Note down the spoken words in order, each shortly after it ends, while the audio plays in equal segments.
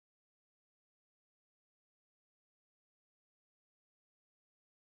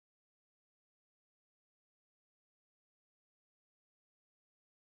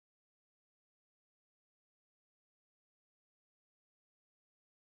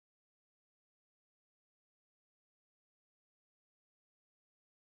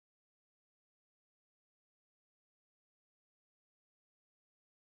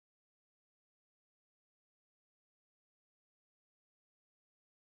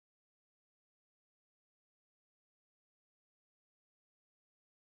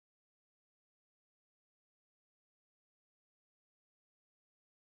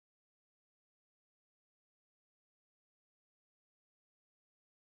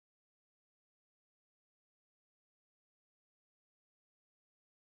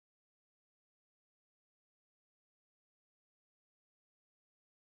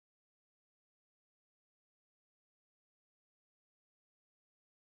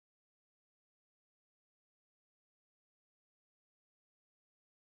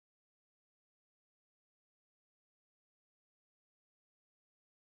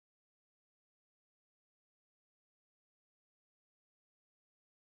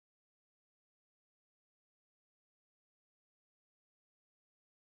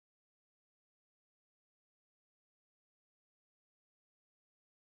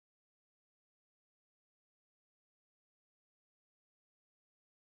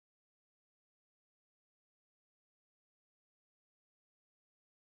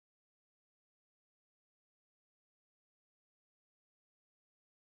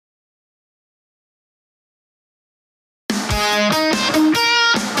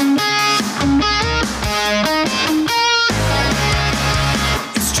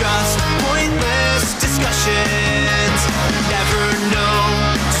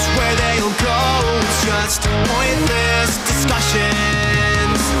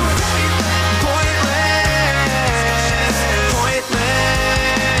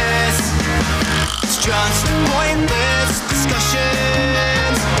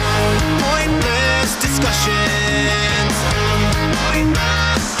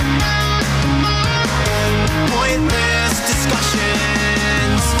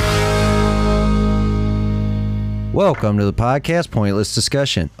Welcome to the podcast Pointless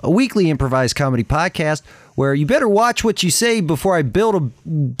Discussion, a weekly improvised comedy podcast where you better watch what you say before I build a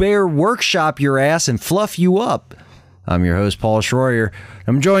bear workshop your ass and fluff you up. I'm your host, Paul Schroyer.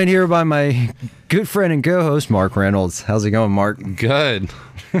 I'm joined here by my good friend and co-host, Mark Reynolds. How's it going, Mark? Good.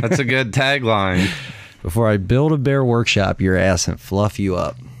 That's a good tagline. Before I build a bear workshop your ass and fluff you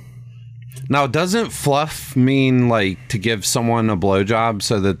up. Now, doesn't fluff mean like to give someone a blowjob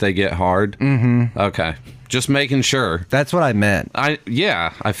so that they get hard? Mm-hmm. Okay. Just making sure. That's what I meant. I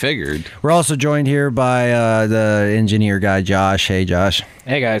figured. We're also joined here by the engineer guy, Josh. Hey, Josh.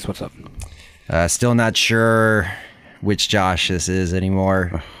 Hey, guys. What's up? Still not sure which Josh this is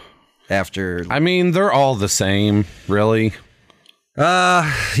anymore. After, I mean, they're all the same, really.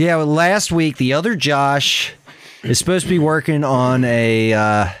 Yeah, well, last week, the other Josh is supposed to be working on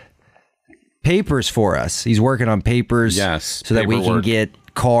a papers for us. He's working on papers, yes, so that we can get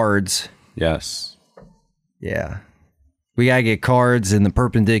cards. Yes. Yeah. We gotta get cards in the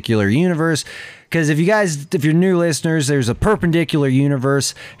perpendicular universe, because if you're new listeners, there's a perpendicular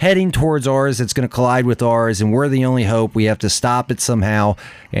universe heading towards ours that's going to collide with ours, and we're the only hope. We have to stop it somehow,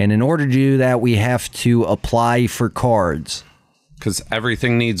 and in order to do that, we have to apply for cards. Because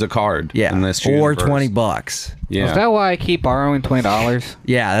everything needs a card. Yeah, in this or universe. $20. Yeah. Is that why I keep borrowing $20?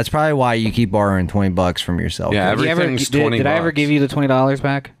 Yeah, that's probably why you keep borrowing $20 from yourself. Yeah, everything's $20. Did I ever give you the $20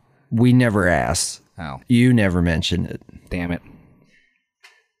 back? We never asked. Oh. You never mentioned it. Damn it.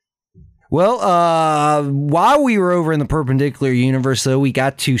 Well, while we were over in the perpendicular universe, though, we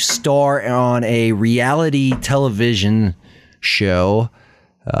got to star on a reality television show.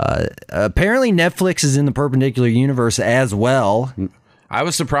 Apparently Netflix is in the perpendicular universe as well. I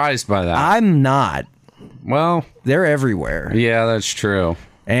was surprised by that. I'm not. Well, they're everywhere. Yeah, that's true.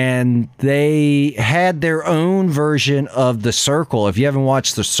 And they had their own version of The Circle. If you haven't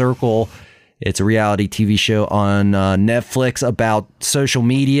watched The Circle, it's a reality TV show on Netflix about social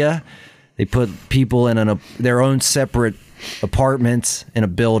media. They put people in their own separate apartments in a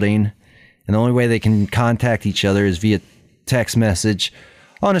building, and the only way they can contact each other is via text message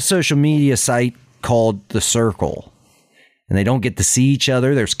on a social media site called The Circle. And they don't get to see each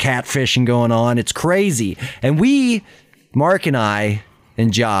other. There's catfishing going on. It's crazy. And we, Mark and I,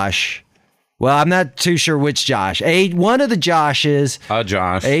 and Josh, well, I'm not too sure which Josh. One of the Joshes.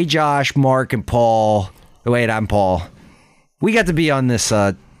 Josh. Josh, Mark, and Paul. Wait, I'm Paul. We got to be on this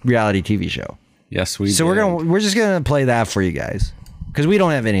reality TV show. Yes, we So did. we're just gonna play that for you guys, because we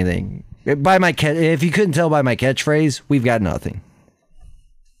don't have anything. If you couldn't tell by my catchphrase, we've got nothing.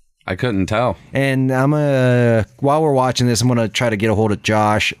 I couldn't tell. And while we're watching this, I'm gonna try to get a hold of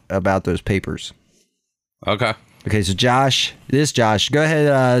Josh about those papers. Okay. Okay, so Josh, go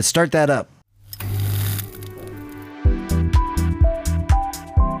ahead, start that up.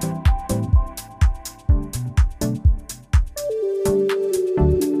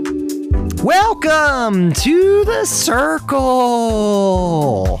 Welcome to The Circle.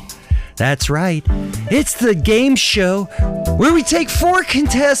 That's right. It's the game show where we take 4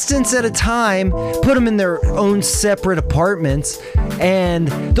 contestants at a time, put them in their own separate apartments, and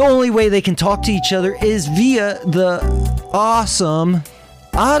the only way they can talk to each other is via the awesome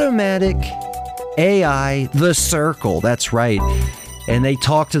automatic AI, The Circle. That's right. And they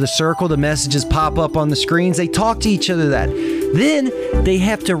talk to The Circle. The messages pop up on the screens. They talk to each other that. Then they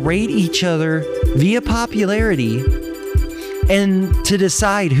have to rate each other via popularity and to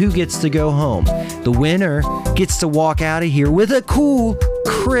decide who gets to go home. The winner gets to walk out of here with a cool,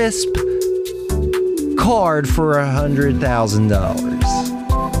 crisp card for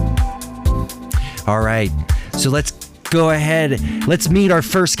 $100,000. All right, so let's go ahead. Let's meet our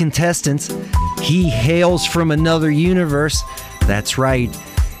first contestant. He hails from another universe. That's right.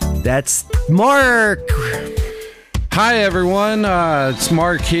 That's Mark. Hi, everyone. It's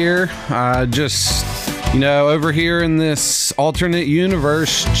Mark here. Over here in this alternate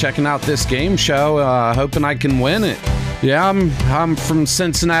universe, checking out this game show, hoping I can win it. Yeah, I'm from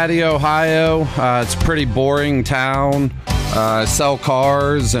Cincinnati, Ohio. It's a pretty boring town. I sell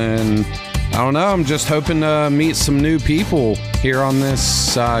cars, and I don't know. I'm just hoping to meet some new people here on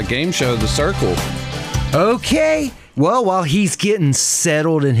this game show, The Circle. Okay. Well, while he's getting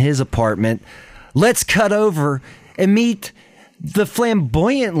settled in his apartment, let's cut over and meet the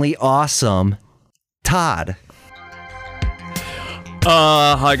flamboyantly awesome Todd.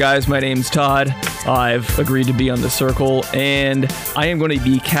 Hi guys, my name's Todd. I've agreed to be on The Circle, and I am going to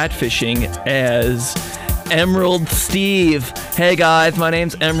be catfishing as Emerald Steve. Hey guys, my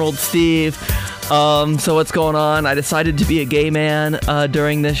name's Emerald Steve. So what's going on? I decided to be a gay man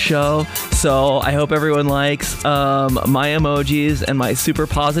during this show, so I hope everyone likes my emojis and my super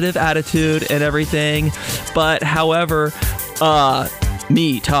positive attitude and everything. But however,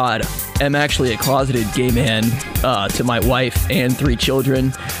 me, Todd, am actually a closeted gay man to my wife and 3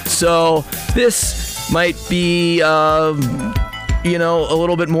 children. So this might be, a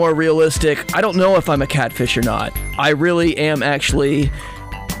little bit more realistic. I don't know if I'm a catfish or not. I really am actually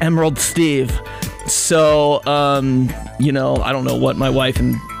Emerald Steve. So, I don't know what my wife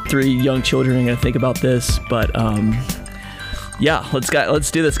and 3 young children are going to think about this, but, yeah,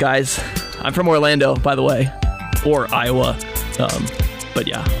 let's do this, guys. I'm from Orlando, by the way, or Iowa. But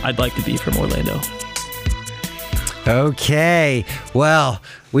yeah, I'd like to be from Orlando. Okay, well,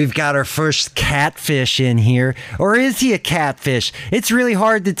 we've got our first catfish in here. Or is he a catfish? It's really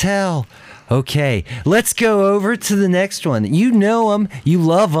hard to tell. Okay, let's go over to the next one. You know him, you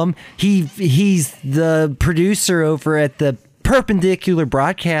love him. He's the producer over at the Perpendicular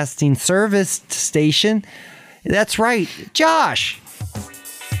Broadcasting Service station. That's right, Josh.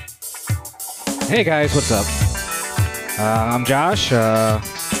 Hey guys, what's up? I'm Josh.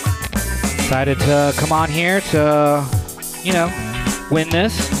 Decided to come on here to, win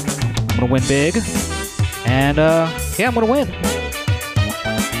this. I'm gonna win big, and I'm gonna win.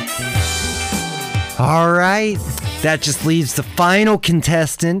 All right, that just leaves the final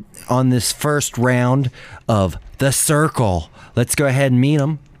contestant on this first round of The Circle. Let's go ahead and meet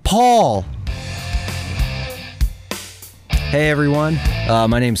him. Paul. Hey everyone,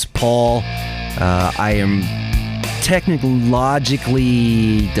 my name's Paul. I am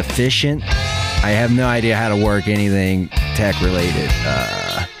technologically deficient. I have no idea how to work anything tech related.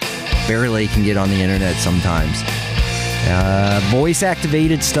 Barely can get on the internet sometimes. Voice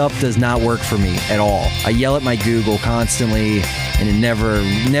activated stuff does not work for me at all. I yell at my Google constantly and it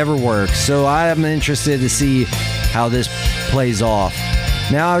never works. So I'm interested to see how this plays off.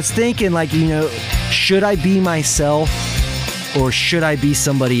 Now I was thinking should I be myself or should I be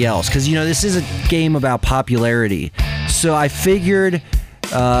somebody else? Because this is a game about popularity. So I figured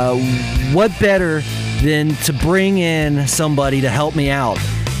what better than to bring in somebody to help me out.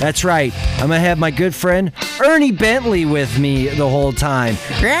 That's right. I'm going to have my good friend Ernie Bentley with me the whole time.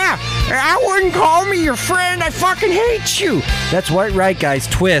 Yeah, I wouldn't call me your friend. I fucking hate you. That's right, guys.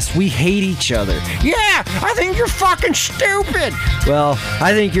 Twist. We hate each other. Yeah, I think you're fucking stupid. Well,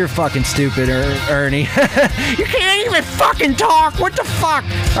 I think you're fucking stupid, Ernie. You can't even fucking talk. What the fuck?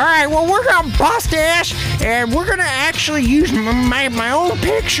 All right, well, we're going to bust ass, and we're going to actually use my own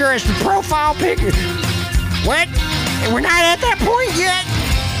picture as the profile picture. What? We're not at that point yet?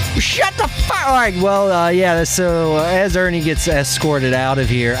 Shut the fuck! All right, well, yeah, so as Ernie gets escorted out of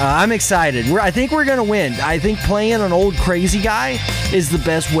here, I'm excited. I think we're going to win. I think playing an old crazy guy is the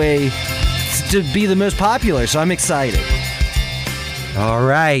best way to be the most popular, so I'm excited. All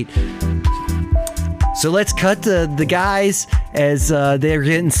right. So let's cut to the guys as they're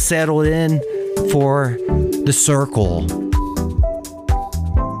getting settled in for The Circle.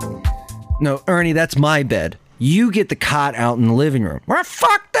 No, Ernie, that's my bed. You get the cot out in the living room. Well,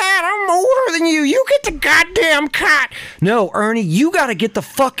 fuck that. I'm older than you. You get the goddamn cot. No, Ernie, you gotta get the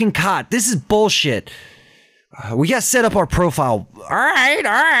fucking cot. This is bullshit. We gotta set up our profile. All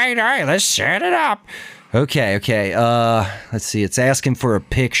right. Let's set it up. Okay. Let's see. It's asking for a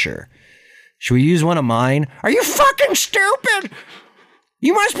picture. Should we use one of mine? Are you fucking stupid?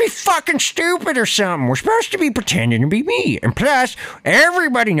 You must be fucking stupid or something. We're supposed to be pretending to be me. And plus,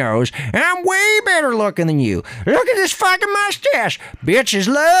 everybody knows, and I'm way better looking than you. Look at this fucking mustache. Bitches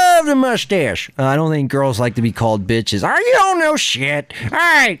love the mustache. I don't think girls like to be called bitches. You don't know shit. All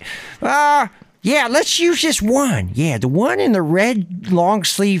right. Yeah, let's use this one. Yeah, the one in the red long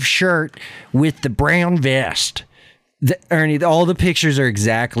sleeve shirt with the brown vest. Ernie, all the pictures are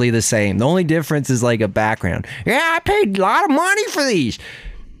exactly the same. The only difference is like a background. Yeah, I paid a lot of money for these.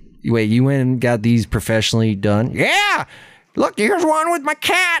 Wait, you went and got these professionally done? Yeah. Look, here's one with my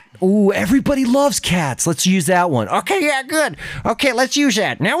cat. Ooh, everybody loves cats. Let's use that one. Okay, yeah, good. Okay, let's use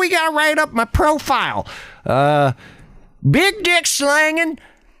that. Now we gotta write up my profile. Big dick slanging,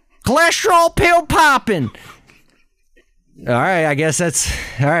 cholesterol pill popping. All right, I guess that's...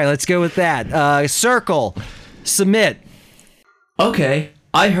 All right, let's go with that. Circle. Submit. Okay,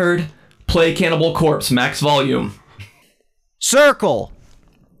 I heard play Cannibal Corpse max volume. Circle.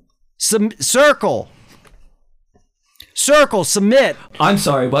 Circle. Submit. I'm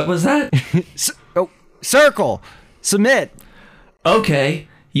sorry, what was that? Circle. Submit. Okay,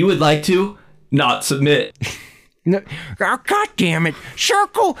 you would like to not submit. No, oh, God damn it.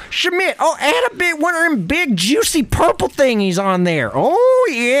 Circle, submit. Oh, add a bit one of them big juicy purple thingies on there. Oh,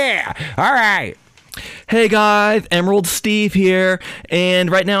 yeah. All right. Hey guys, Emerald Steve here,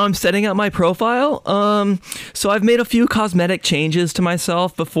 and right now I'm setting up my profile. So I've made a few cosmetic changes to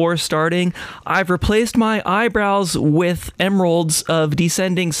myself before starting. I've replaced my eyebrows with emeralds of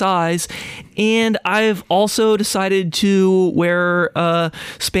descending size, and I've also decided to wear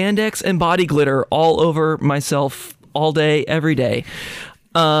spandex and body glitter all over myself all day, every day.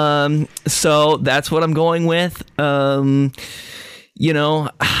 So that's what I'm going with. You know,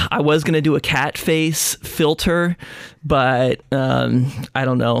 I was going to do a cat face filter, but I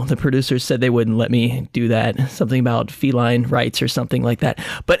don't know. The producers said they wouldn't let me do that. Something about feline rights or something like that.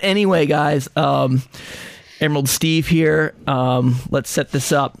 But anyway, guys, Emerald Steve here. Let's set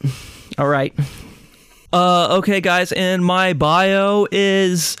this up. All right. Okay, guys, and my bio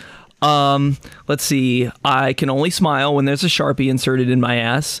is... let's see. I can only smile when there's a Sharpie inserted in my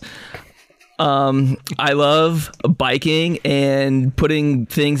ass. I love biking and putting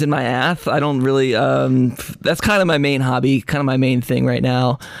things in my ass. I don't really, that's kind of my main hobby, kind of my main thing right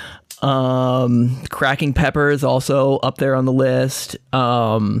now. Cracking peppers also up there on the list.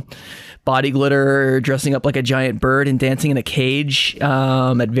 Body glitter, dressing up like a giant bird and dancing in a cage,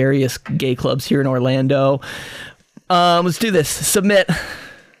 at various gay clubs here in Orlando. Let's do this. Submit.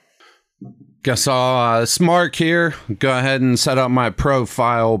 Guess I'll Mark here. Go ahead and set up my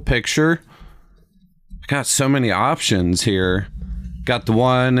profile picture. Got so many options here. Got the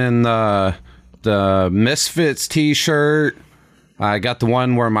one in the Misfits t-shirt. I got the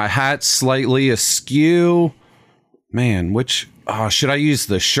one where my hat's slightly askew. Man, which should I use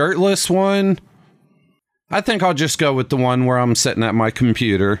the shirtless one? I think I'll just go with the one where I'm sitting at my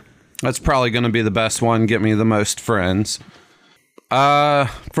computer. That's probably going to be the best one, get me the most friends.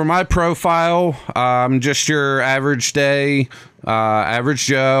 For my profile, I'm just your average day, average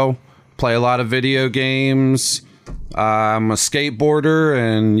Joe. Play a lot of video games. I'm a skateboarder,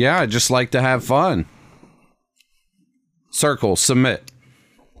 and yeah, I just like to have fun. Circle, submit.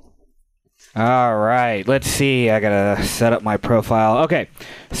 All right, let's see. I gotta set up my profile. Okay,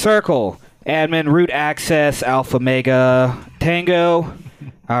 circle, admin, root access, alpha, mega, tango. All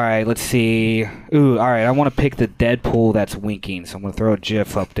right, let's see. Ooh, all right, I want to pick the Deadpool that's winking, so I'm gonna throw a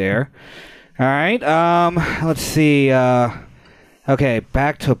GIF up there. All right, let's see. Okay,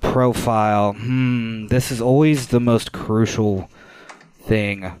 back to profile. This is always the most crucial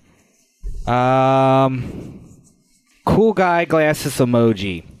thing. Cool guy glasses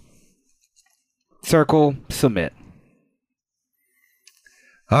emoji. Circle, submit.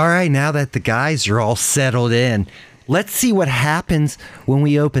 All right, now that the guys are all settled in, let's see what happens when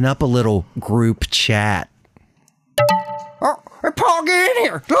we open up a little group chat. Oh, hey, Paul, get in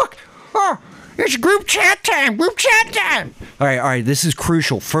here. Look. Oh. It's group chat time! Group chat time! All right, this is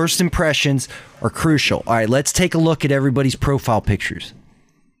crucial. First impressions are crucial. All right, let's take a look at everybody's profile pictures.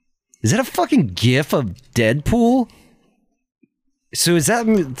 Is that a fucking GIF of Deadpool? So is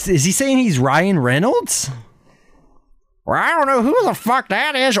he saying he's Ryan Reynolds? Well, I don't know who the fuck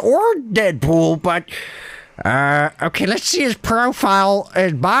that is, or Deadpool, but... okay, let's see his profile.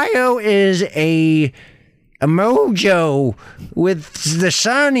 His bio is a mojo with the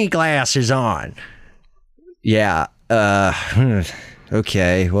sunny glasses on. Yeah,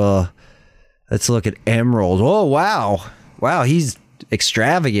 okay, well, let's look at Emerald. Oh, wow. Wow, he's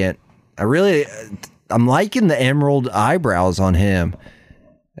extravagant. I'm liking the emerald eyebrows on him.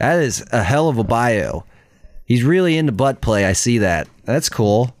 That is a hell of a bio. He's really into butt play, I see that. That's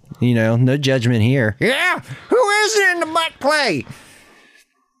cool. You know, no judgment here. Yeah, who isn't into butt play?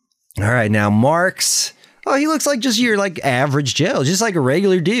 All right, now Mark's... Oh, he looks like just your, average Joe. Just like a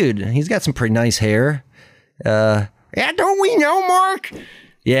regular dude. He's got some pretty nice hair. Yeah, don't we know Mark?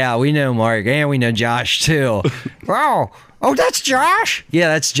 Yeah, we know Mark. And we know Josh, too. Oh, that's Josh? Yeah,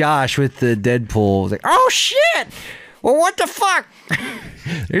 that's Josh with the Deadpool. Like, oh, shit! Well, what the fuck?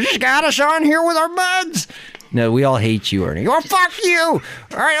 They just got us on here with our buds. No, we all hate you, Ernie. Oh, fuck you!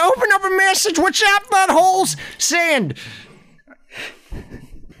 All right, open up a message. What's up, buttholes? Send.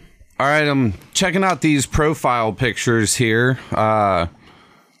 All right, I'm checking out these profile pictures here. The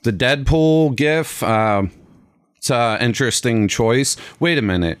Deadpool GIF, it's an interesting choice. Wait a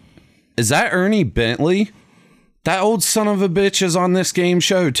minute. Is that Ernie Bentley? That old son of a bitch is on this game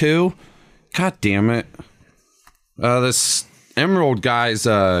show, too? God damn it. This Emerald guy's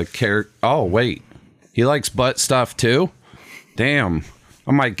character... Oh, wait. He likes butt stuff, too? Damn.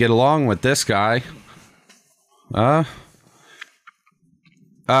 I might get along with this guy.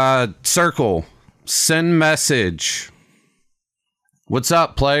 Circle. Send message. What's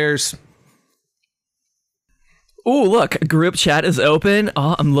up, players? Ooh, look, group chat is open.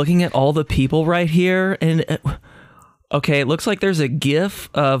 Oh, I'm looking at all the people right here, and Okay, it looks like there's a GIF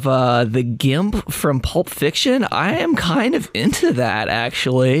of the Gimp from Pulp Fiction. I am kind of into that,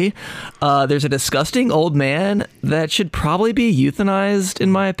 actually. There's a disgusting old man that should probably be euthanized,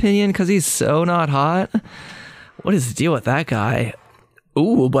 in my opinion, because he's so not hot. What is the deal with that guy?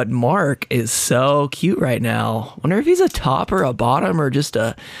 Ooh, but Mark is so cute right now. Wonder if he's a top or a bottom or just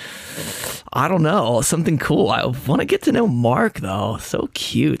a... I don't know, something cool. I want to get to know Mark, though. So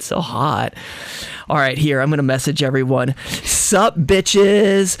cute, so hot. All right, here, I'm going to message everyone. Sup,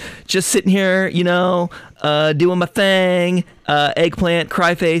 bitches? Just sitting here, you know, doing my thing. Eggplant,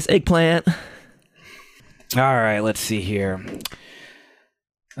 cry face, eggplant. All right, let's see here.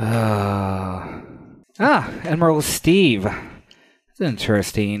 Emerald Steve. That's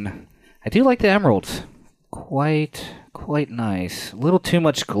interesting. I do like the emeralds. Quite nice. A little too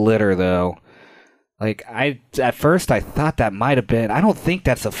much glitter, though. Like, at first I thought that might have been... I don't think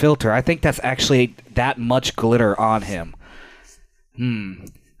that's a filter. I think that's actually that much glitter on him.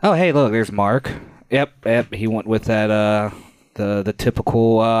 Oh, hey, look, there's Mark. Yep, he went with that, the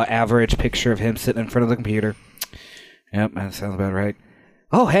typical average picture of him sitting in front of the computer. Yep, that sounds about right.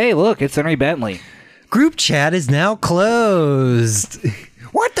 Oh, hey, look, it's Henry Bentley. Group chat is now closed.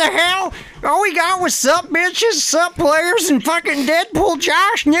 What the hell? All we got was sup bitches, sup players, and fucking Deadpool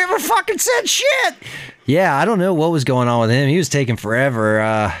Josh never fucking said shit. Yeah, I don't know what was going on with him. He was taking forever.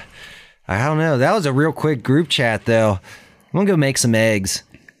 I don't know. That was a real quick group chat, though. I'm gonna go make some eggs.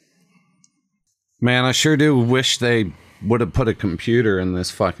 Man, I sure do wish they would have put a computer in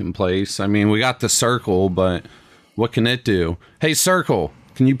this fucking place. I mean, we got the Circle, but what can it do? Hey, Circle,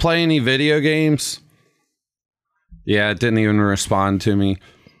 can you play any video games? Yeah, it didn't even respond to me.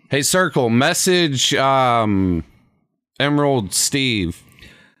 Hey, Circle, message Emerald Steve.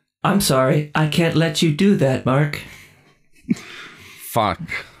 I'm sorry, I can't let you do that, Mark. Fuck.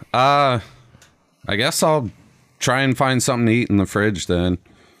 I guess I'll try and find something to eat in the fridge then.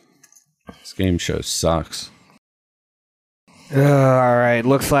 This game show sucks. Alright,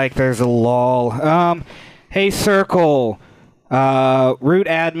 looks like there's a lull. Hey, Circle. Root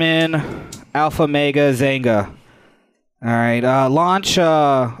admin, Alpha Mega Zanga. Alright, launch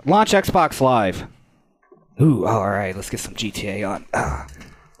Xbox Live. Ooh, alright, let's get some GTA on.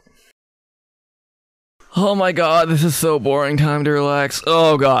 Oh my god, this is so boring. Time to relax.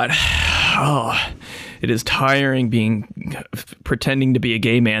 Oh god. Oh, it is tiring pretending to be a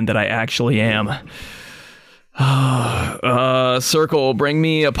gay man that I actually am. Circle, bring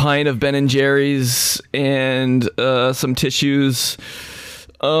me a pint of Ben & Jerry's and some tissues.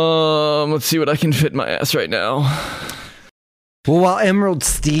 Let's see what I can fit in my ass right now. Well, while Emerald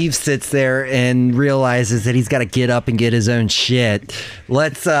Steve sits there and realizes that he's got to get up and get his own shit,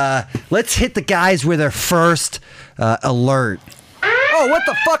 let's hit the guys with their first alert. Oh, what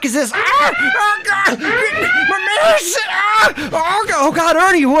the fuck is this? Oh god, my mask! Oh god,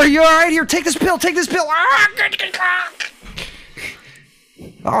 Ernie, what, are you all right? Here, take this pill. Take this pill.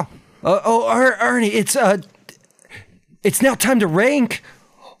 Ernie, it's now time to rank.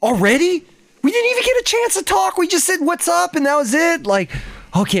 Already? We didn't even get a chance to talk. We just said, what's up? And that was it. Like,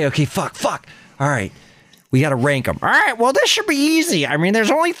 okay, fuck. All right. We got to rank them. All right. Well, this should be easy. I mean,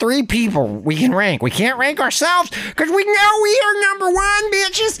 there's only 3 people we can rank. We can't rank ourselves because we know we are number 1,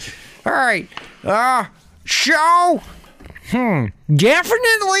 bitches. All right.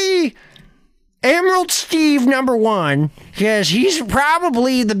 Definitely Emerald Steve number 1 because he's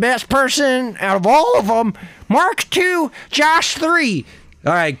probably the best person out of all of them. Mark 2, Josh 3.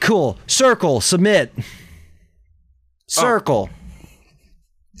 All right, cool. Circle, submit. Circle.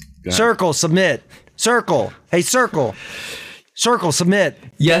 Circle, submit. Circle. Hey, Circle. Circle, submit.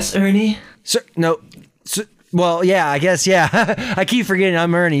 Yes, Ernie? No. Well, yeah, I guess, yeah. I keep forgetting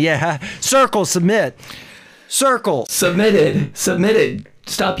I'm Ernie, yeah. Circle, submit. Circle. Submitted.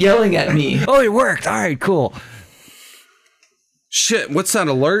 Stop yelling at me. Oh, it worked. All right, cool. Shit, what's that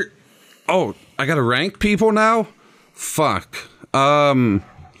alert? Oh, I gotta rank people now? Fuck. Man,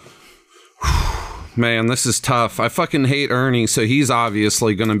 this is tough. I fucking hate Ernie, so he's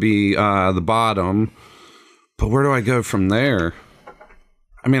obviously gonna be the bottom. But where do I go from there?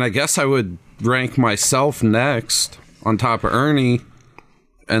 I mean, I guess I would rank myself next on top of Ernie,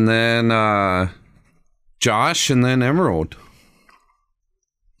 and then Josh, and then Emerald.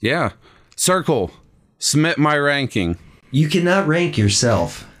 Yeah. Circle, submit my ranking. You cannot rank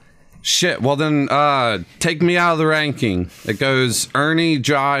yourself. Shit, well then, take me out of the ranking. It goes Ernie,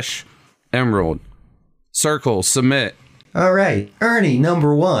 Josh, Emerald. Circle, submit. All right, Ernie,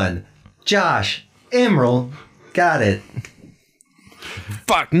 number 1. Josh, Emerald, got it.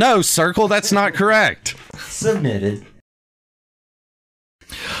 Fuck, no, Circle, that's not correct. Submitted.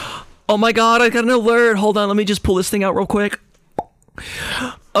 Oh my god, I got an alert. Hold on, let me just pull this thing out real quick.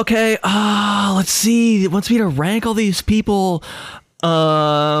 Okay, let's see. It wants me to rank all these people.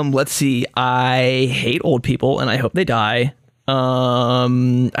 Let's see. I hate old people and I hope they die.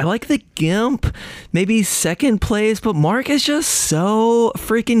 I like the Gimp, maybe second place, but Mark is just so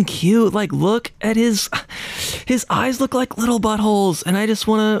freaking cute. Like, look at his eyes look like little buttholes, and I just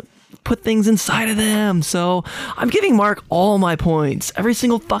want to put things inside of them. So I'm giving Mark all my points, every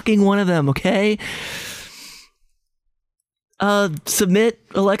single fucking one of them. Okay. Submit,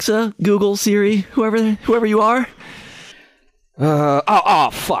 Alexa, Google, Siri, whoever you are.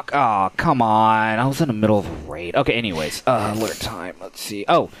 Fuck. Oh, come on. I was in the middle of a raid. Okay, anyways. Alert time. Let's see.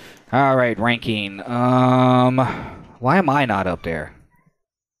 Oh, all right, ranking. Why am I not up there?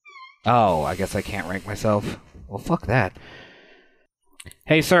 Oh, I guess I can't rank myself. Well, fuck that.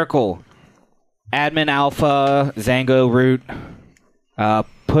 Hey, Circle. Admin Alpha, Zango Root.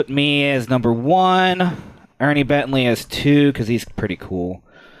 Put me as number 1. Ernie Bentley as 2, because he's pretty cool.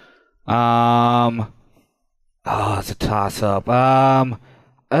 Oh, it's a toss-up.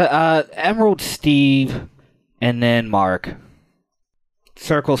 Emerald Steve, and then Mark.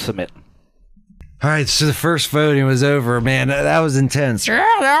 Circle, submit. All right, so the first voting was over, man. That was intense. Yeah,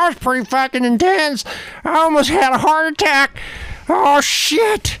 that was pretty fucking intense. I almost had a heart attack. Oh,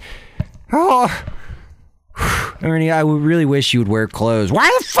 shit. Oh. Ernie, I would really wish you would wear clothes. Why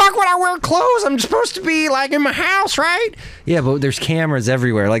the fuck would I wear clothes? I'm supposed to be, like, in my house, right? Yeah, but there's cameras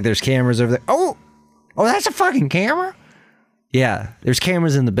everywhere. Like, there's cameras over there. Oh, that's a fucking camera? Yeah, there's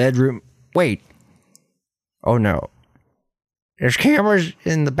cameras in the bedroom. Wait. Oh, no. There's cameras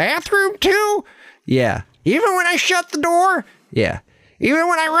in the bathroom, too? Yeah. Even when I shut the door? Yeah. Even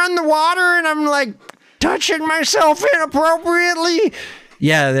when I run the water and I'm, like, touching myself inappropriately?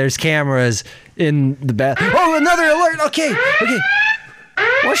 Yeah, there's cameras in the bathroom. Oh, another alert. Okay.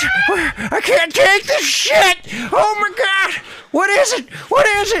 I can't take this shit! Oh my god! What is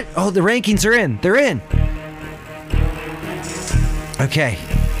it? Oh, the rankings are in. They're in. Okay.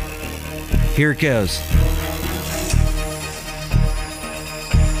 Here it goes.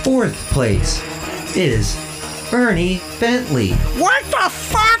 4th place is Ernie Bentley. What the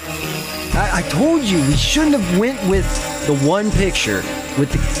fuck? I told you we shouldn't have went with the one picture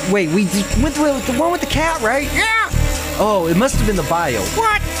with the... Wait, we went with the one with the cat, right? Yeah! Oh, it must have been the bio.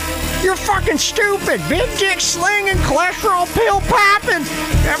 What? You're fucking stupid. Big dick slinging, cholesterol pill popping.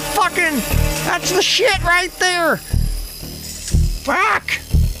 That's the shit right there. Fuck.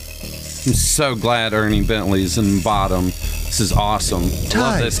 I'm so glad Ernie Bentley's in the bottom. This is awesome.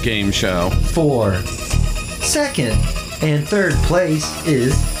 Love this game show. For 2nd and 3rd place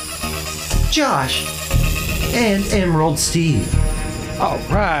is Josh and Emerald Steve. All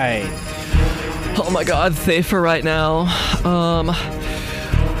right. Oh my god, safer right now.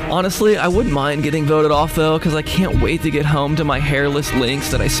 Honestly, I wouldn't mind getting voted off though, because I can't wait to get home to my hairless Lynx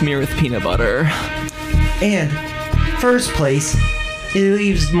that I smear with peanut butter. And 1st place, it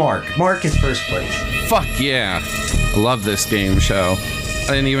leaves Mark. Mark is 1st place. Fuck yeah. I love this game show. I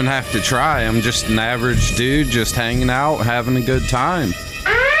didn't even have to try. I'm just an average dude just hanging out, having a good time.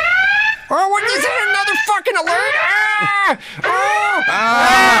 Oh, what is it? Another fucking alert? Oh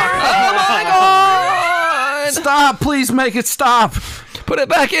my god! Stop! Please make it stop! Put it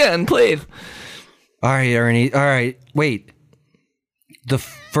back in, please. All right, Ernie. All right, wait. The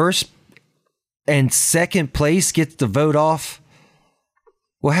 1st and 2nd place gets the vote off?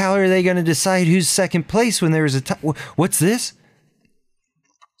 Well, how are they going to decide who's 2nd place when there's a tie? What's this?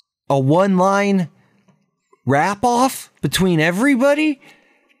 A one-line wrap-off between everybody?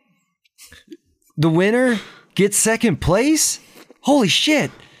 The winner gets 2nd place? Holy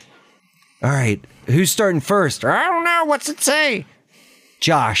shit. All right, who's starting first? I don't know. What's it say?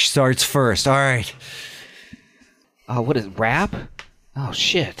 Josh starts first. All right. What is rap? Oh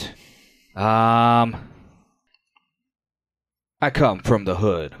shit. I come from the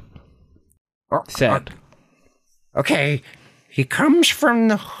hood. Said. Okay, he comes from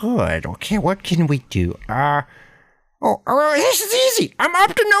the hood. Okay, what can we do? This is easy. I'm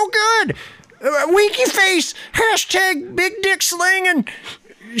up to no good. Winky face. Hashtag big dick slinging.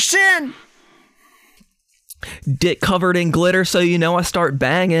 Sin. Dick covered in glitter, so you know I start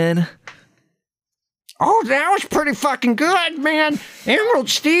banging. Oh, that was pretty fucking good, man. Emerald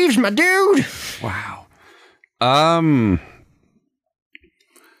Steve's my dude. Wow.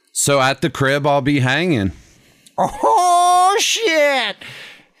 So at the crib, I'll be hanging. Oh, shit.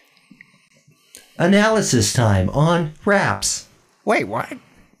 Analysis time on Raps. Wait, what?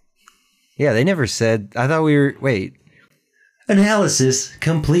 Yeah, they never said. I thought we were. Wait. Analysis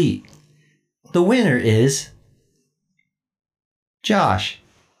complete. The winner is Josh.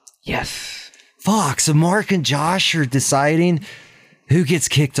 Yes. Fuck, so Mark and Josh are deciding who gets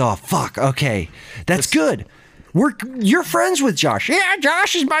kicked off. Fuck, okay. That's good. You're friends with Josh. Yeah,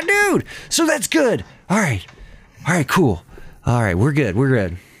 Josh is my dude. So that's good. All right, cool. All right, we're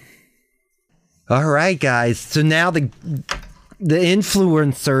good. All right, guys. So now the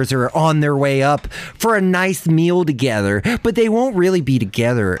influencers are on their way up for a nice meal together, but they won't really be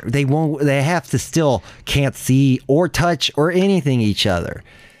together. They have to still can't see or touch or anything each other,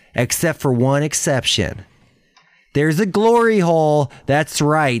 except for one exception. There's a glory hole. That's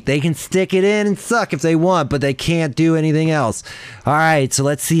right. They can stick it in and suck if they want, but they can't do anything else. All right, so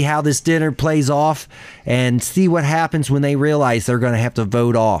let's see how this dinner plays off and see what happens when they realize they're going to have to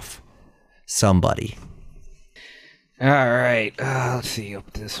vote off somebody. All right. Let's see,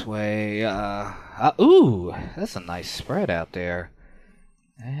 up this way. Ooh, that's a nice spread out there.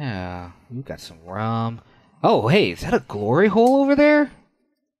 Yeah, we got some rum. Oh, hey, is that a glory hole over there?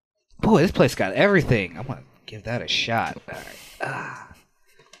 Boy, this place got everything. I'm gonna give that a shot. All right.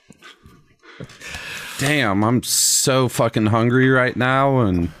 Damn, I'm so fucking hungry right now,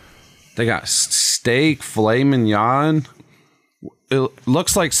 and they got steak, filet mignon. It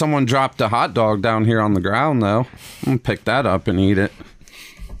looks like someone dropped a hot dog down here on the ground, though. I'm gonna pick that up and eat it.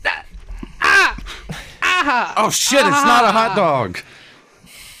 Oh shit, it's not a hot dog.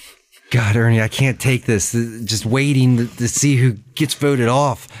 God, Ernie, I can't take this. Just waiting to see who gets voted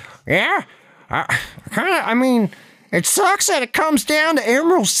off. Yeah? I mean, it sucks that it comes down to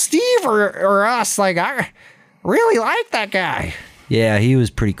Emerald Steve or us. Like, I really like that guy. Yeah, he was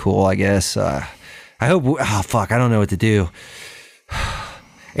pretty cool, I guess. I hope... Oh, fuck, I don't know what to do.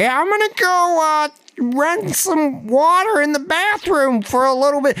 Yeah, I'm gonna go run some water in the bathroom for a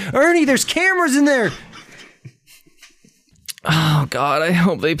little bit. Ernie, there's cameras in there! Oh, God, I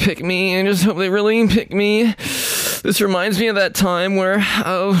hope they pick me. I just hope they really pick me. This reminds me of that time where,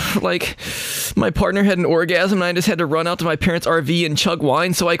 my partner had an orgasm and I just had to run out to my parents' RV and chug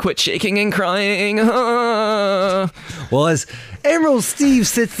wine, so I quit shaking and crying. Well, as Emerald Steve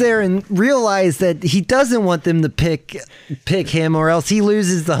sits there and realizes that he doesn't want them to pick him or else he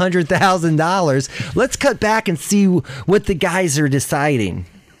loses the $100,000, let's cut back and see what the guys are deciding.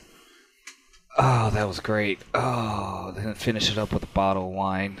 Oh, that was great. Oh, then finish it up with a bottle of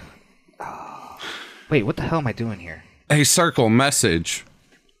wine. Oh. Wait, what the hell am I doing here? Hey, Circle, message.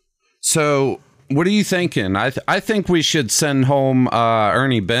 So, what are you thinking? I think we should send home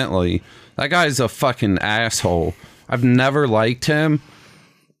Ernie Bentley. That guy's a fucking asshole. I've never liked him.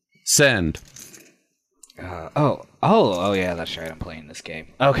 Send. Oh, yeah, that's right. I'm playing this game.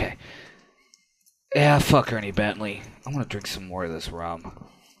 Okay. Yeah, fuck Ernie Bentley. I'm gonna drink some more of this rum.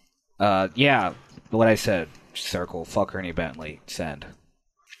 Yeah, what I said. Circle, fuck Ernie Bentley. Send.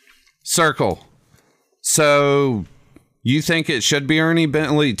 Circle. So, you think it should be Ernie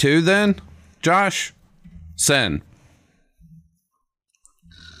Bentley too then, Josh? Send.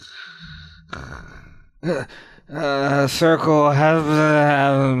 Circle,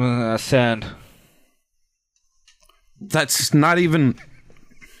 have send. That's not even...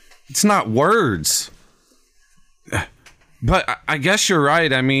 It's not words. But I guess you're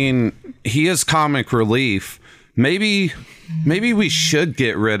right. I mean, he is comic relief. Maybe we should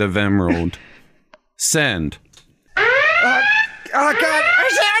get rid of Emerald. Send. Oh, God.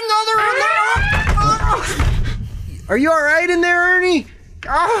 Is that another one? Are you all right in there, Ernie?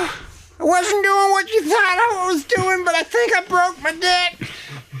 I wasn't doing what you thought I was doing, but I think I broke my dick.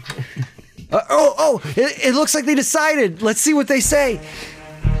 It looks like they decided. Let's see what they say.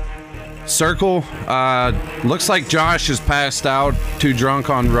 Circle, looks like Josh is passed out, too drunk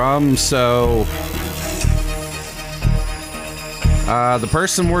on rum, so... the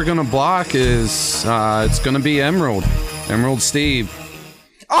person we're gonna block is, it's gonna be Emerald. Emerald Steve.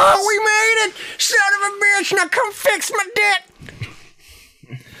 Oh, we made it! Son of a bitch, now come fix my dick!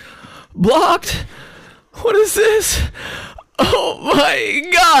 Blocked? What is this? Oh my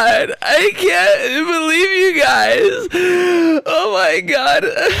God, I can't believe you guys. Oh my God.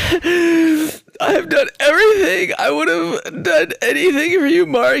 I have done everything. I would have done anything for you,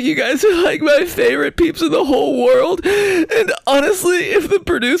 Mark. You guys are like my favorite peeps in the whole world. And honestly, if the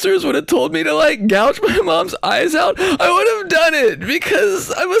producers would have told me to like gouge my mom's eyes out, I would have done it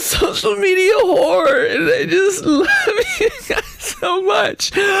because I'm a social media whore and I just love you guys so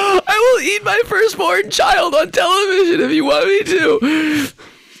much. I will eat my firstborn child on television if you want me to.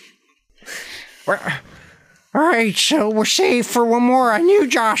 All right, so we're safe for one more. I knew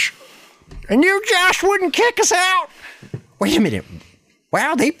Josh wouldn't kick us out. Wait a minute.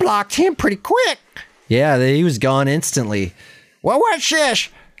 Wow, they blocked him pretty quick. Yeah, he was gone instantly. Well, what's this?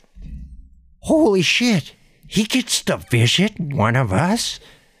 Holy shit. He gets to visit one of us?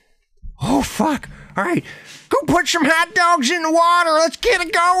 Oh, fuck. All right. Go put some hot dogs in the water. Let's get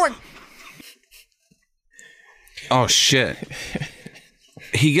it going. Oh, shit.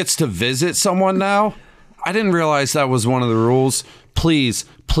 He gets to visit someone now? I didn't realize that was one of the rules. Please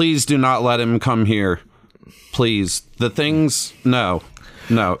do not let him come here. Please. The things, no,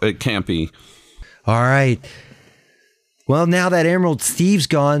 it can't be. All right. Well, now that Emerald Steve's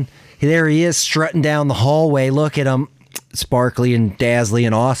gone, there he is strutting down the hallway. Look at him. Sparkly and dazzly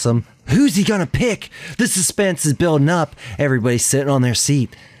and awesome. Who's he gonna pick? The suspense is building up. Everybody's sitting on their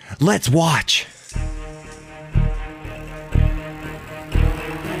seat. Let's watch.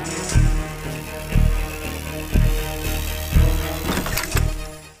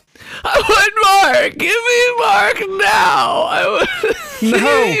 I want Mark. Give me Mark now. I want Give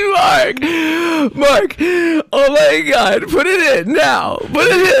me Mark. Mark. Oh my God. Put it in now. Put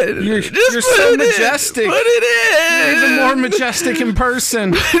it in. You're put so it majestic. In. Put it in. You're even more majestic in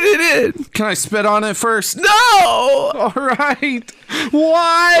person. Put it in. Can I spit on it first? No. All right.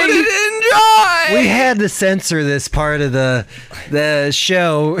 Why? Put it in dry. We had to censor this part of the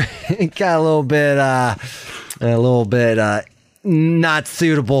show. It got a little bit not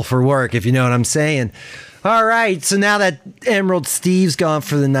suitable for work, if you know what I'm saying. All right, so now that Emerald Steve's gone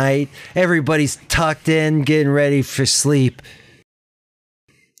for the night, everybody's tucked in, getting ready for sleep.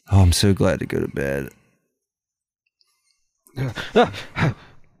 Oh, I'm so glad to go to bed. How the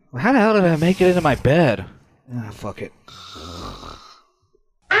hell did I make it into my bed? Fuck it. Oh,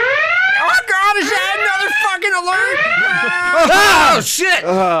 God, is that another fucking alert? Oh, shit.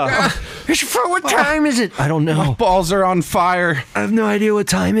 What time is it? I don't know. My balls are on fire. I have no idea what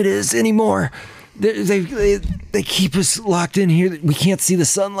time it is anymore. They keep us locked in here. We can't see the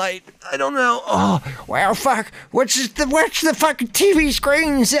sunlight. I don't know. Oh, Well, fuck. What's the fucking TV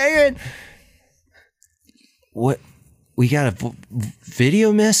screen saying? what? We got a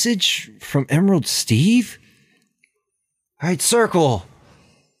video message from Emerald Steve? All right, circle.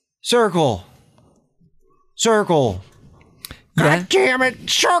 God damn it.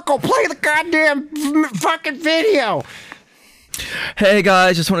 Circle, play the goddamn fucking video. Hey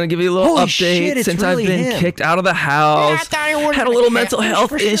guys, just wanted to give you a little Holy update shit, it's since really I've been him. kicked out of the house. Yeah, I thought it would've Had a been little a mental catfish health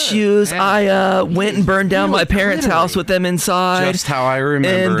for sure. issues. I went and burned down my parents' house with them inside. Just how I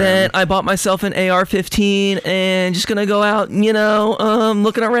remember And then him. I bought myself an AR-15 and just gonna go out,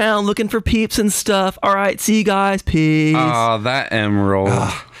 looking around, looking for peeps and stuff. All right, see you guys. Peace. Oh, that emerald.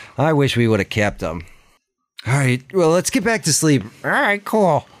 I wish we would have kept them. All right, well, let's get back to sleep. All right,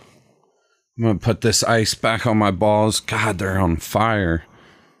 cool. I'm going to put this ice back on my balls. God, they're on fire.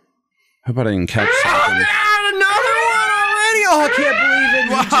 Hope I didn't catch something. God, another one already. Oh, I can't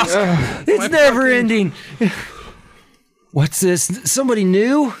believe it. It's never ending. What's this? Somebody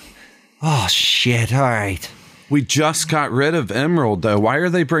new? Oh, shit. All right. We just got rid of Emerald, though. Why are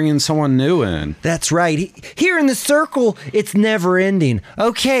they bringing someone new in? That's right. Here in the circle, it's never ending.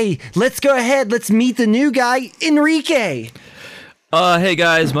 Okay, let's go ahead. Let's meet the new guy, Enrique. Hey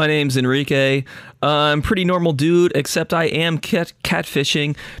guys, my name's Enrique. I'm pretty normal dude, except I am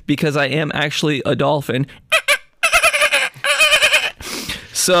catfishing because I am actually a dolphin.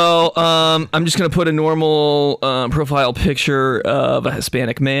 So, I'm just gonna put a normal profile picture of a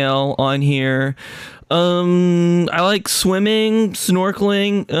Hispanic male on here. I like swimming,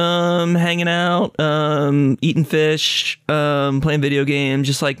 snorkeling, hanging out, eating fish, playing video games,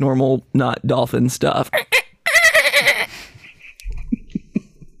 just like normal, not dolphin stuff.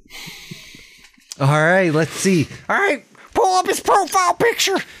 All right, let's see. All right, pull up his profile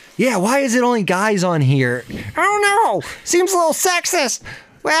picture. Yeah, why is it only guys on here? I don't know. Seems a little sexist.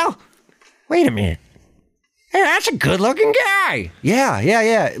 Well, wait a minute. Hey, that's a good-looking guy.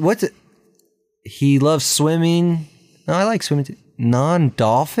 Yeah. What's it? He loves swimming. No, I like swimming too.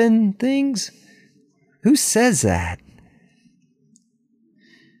 Non-dolphin things? Who says that?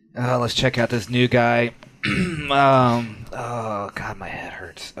 Let's check out this new guy. Oh God, my head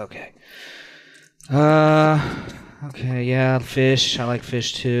hurts. Okay. Okay, yeah, fish. I like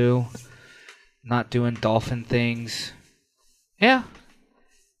fish too. Not doing dolphin things. Yeah.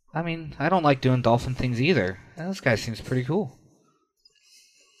 I mean, I don't like doing dolphin things either. This guy seems pretty cool.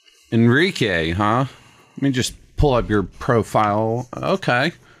 Enrique, huh? Let me just pull up your profile.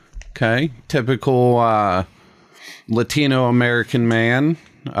 Okay. Typical Latino American man.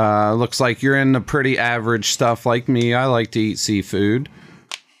 Looks like you're into pretty average stuff like me. I like to eat seafood.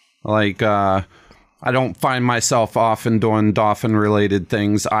 I don't find myself often doing dolphin related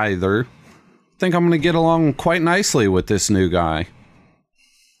things either. I think I'm going to get along quite nicely with this new guy.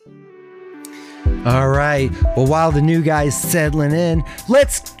 All right. Well, while the new guy's settling in,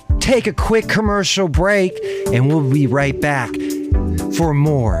 let's take a quick commercial break and we'll be right back for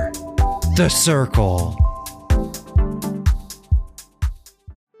more the circle.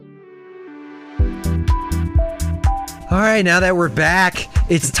 All right, now that we're back,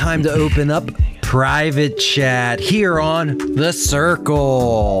 it's time to open up private chat here on the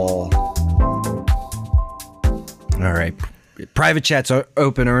circle. All right, private chat's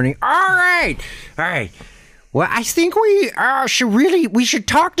open, Ernie. All right. Well, I think we should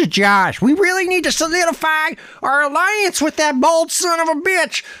talk to Josh. We really need to solidify our alliance with that bold son of a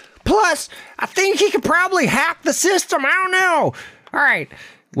bitch. Plus, I think he could probably hack the system. I don't know. All right.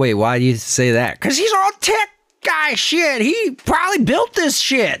 Wait, why do you say that? Because he's all tech guy shit. He probably built this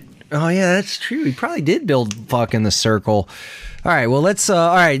shit. Oh, yeah, that's true. He probably did build fucking the circle. All right, well, let's,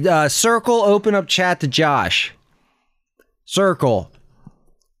 circle, open up chat to Josh. Circle,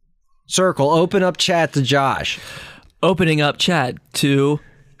 open up chat to Josh. Opening up chat to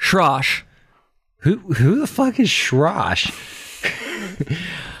Shrosh. Who the fuck is Shrosh?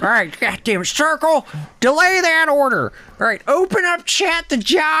 All right, goddamn Circle, delay that order. All right, open up chat to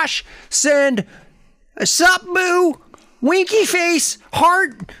Josh. Send a sup boo, winky face,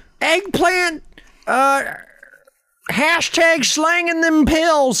 heart, eggplant, hashtag slanging them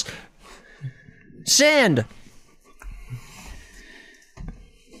pills. Send.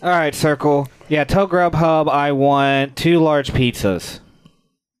 All right, Circle. Yeah, tell Grubhub I want 2 large pizzas.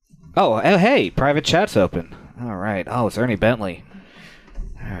 Oh, hey, private chat's open. All right. Oh, it's Ernie Bentley.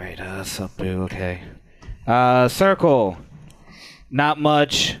 All right, sup, boo. Okay. Circle. Not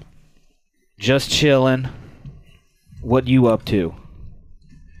much. Just chilling. What you up to?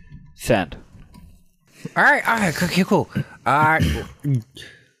 Send. All right, okay, cool.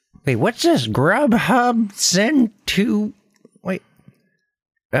 Wait, what's this? Grubhub send to... Wait.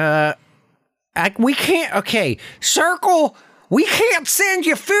 We can't... Okay, Circle, we can't send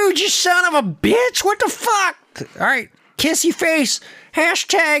you food, you son of a bitch! What the fuck? All right, kissy face,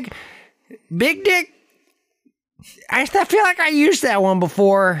 hashtag, big dick... I feel like I used that one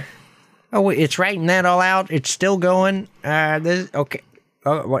before. Oh, wait, it's writing that all out? It's still going? Okay.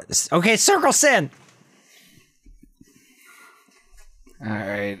 Oh, what? Okay, Circle, send!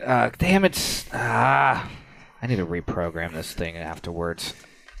 Alright, damn it. I need to reprogram this thing afterwards.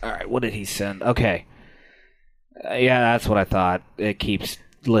 Alright, what did he send? Okay. Yeah, that's what I thought. It keeps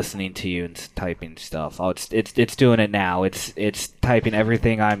listening to you and typing stuff. Oh, it's doing it now. It's typing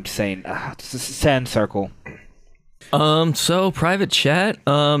everything I'm saying. Send, Circle. So private chat.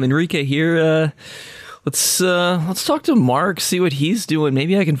 Enrique here. Let's talk to Mark, see what he's doing.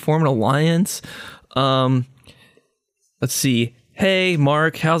 Maybe I can form an alliance. Let's see. Hey,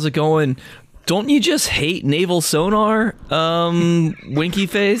 Mark, how's it going? Don't you just hate naval sonar? Winky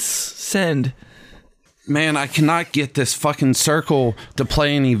face, send. Man, I cannot get this fucking Circle to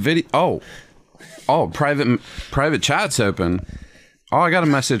play any video. Oh, private chat's open. Oh, I got a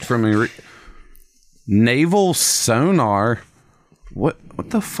message from naval sonar. What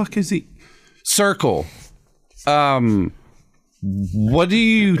the fuck is he? Circle. What are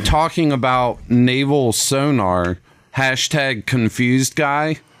you talking about? Naval sonar. Hashtag confused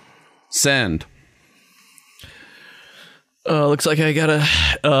guy. Send. Looks like I got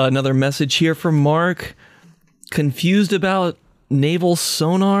another message here from Mark. Confused about naval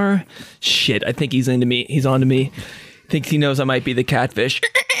sonar? Shit, I think he's into me. He's on to me. Thinks he knows I might be the catfish.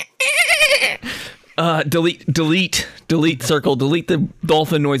 Delete, Circle. Delete the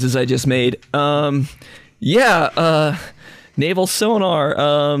dolphin noises I just made. Naval sonar.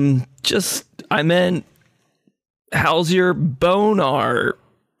 I meant, how's your bonar?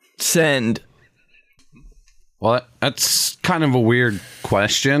 Send. Well, that's kind of a weird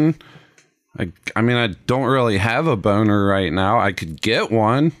question. I mean, I don't really have a boner right now. I could get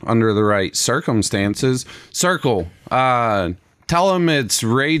one under the right circumstances. Circle, tell him it's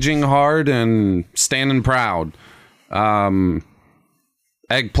raging hard and standing proud. Eggplant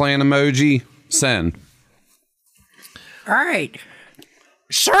emoji, send. All right.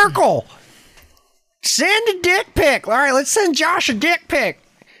 Circle, send a dick pic. All right, let's send Josh a dick pic.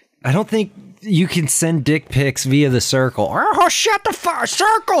 I don't think you can send dick pics via the Circle. Oh, shut the fuck.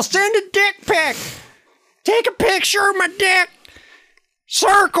 Circle, send a dick pic. Take a picture of my dick.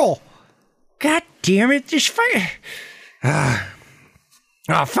 Circle. God damn it. Just fucking...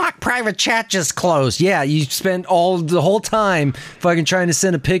 Oh, fuck, private chat just closed. Yeah, you spent the whole time fucking trying to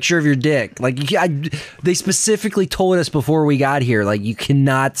send a picture of your dick. Like, they specifically told us before we got here, like, you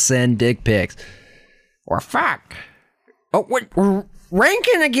cannot send dick pics. Or fuck. Oh, what? We're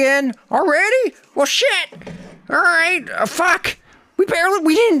ranking again already? Well, shit. All right, fuck. We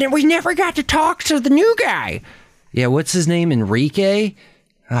never got to talk to the new guy. Yeah, what's his name? Enrique?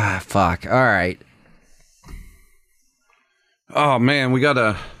 Fuck. All right. Oh man, we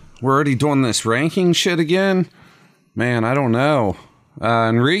gotta we're already doing this ranking shit again? Man, I don't know.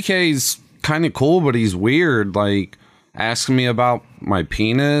 Enrique's kind of cool, but he's weird. Like, asking me about my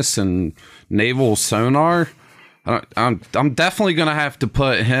penis and naval sonar. I'm definitely going to have to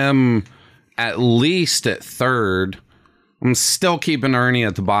put him at least at third. I'm still keeping Ernie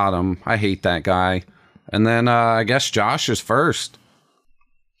at the bottom. I hate that guy. And then I guess Josh is first.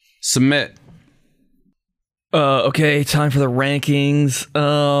 Submit. Okay, time for the rankings.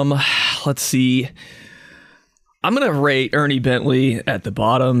 Let's see. I'm gonna rate Ernie Bentley at the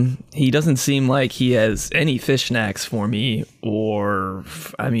bottom. He doesn't seem like he has any fish snacks for me, or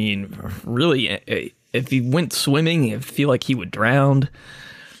I mean, really, if he went swimming, I feel like he would drown.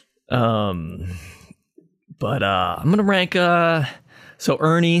 But I'm gonna rank so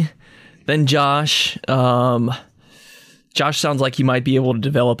Ernie, then Josh. Josh sounds like he might be able to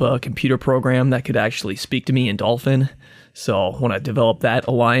develop a computer program that could actually speak to me in Dolphin. So I want to develop that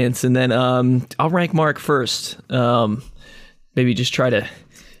alliance. And then I'll rank Mark first. Maybe just try to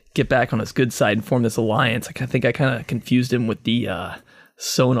get back on his good side and form this alliance. I think I kind of confused him with the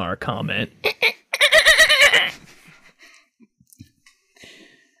sonar comment.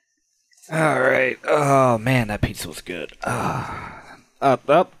 All right. Oh, man, that pizza was good.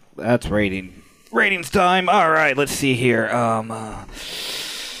 Up. That's rating. Ratings time. All right, let's see here.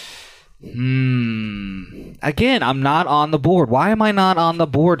 Again, I'm not on the board. Why am I not on the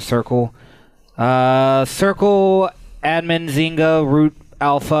board, Circle? Circle, Admin, Zynga, Root,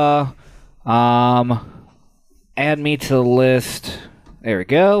 Alpha. Add me to the list. There we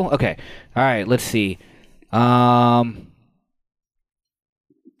go. Okay. All right, let's see.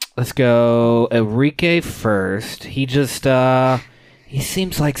 Let's go Enrique first. He just, he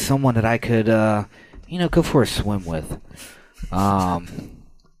seems like someone that I could, go for a swim with.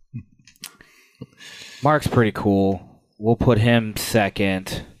 Mark's pretty cool. We'll put him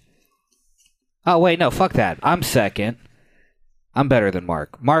second. Oh, wait, no, fuck that. I'm second. I'm better than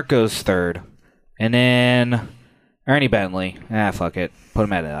Mark. Mark goes third. And then Ernie Bentley. Fuck it. Put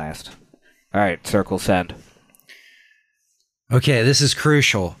him at last. All right, Circle, send. Okay, this is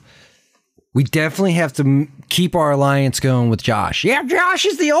crucial. We definitely have to keep our alliance going with Josh. Yeah, Josh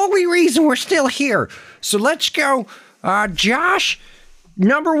is the only reason we're still here. So let's go, Josh,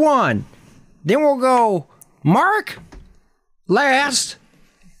 number 1. Then we'll go Mark last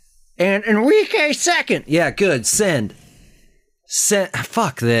and Enrique second. Yeah, good. Send.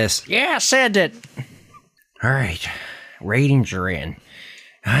 Fuck this. Yeah, send it. All right, ratings are in.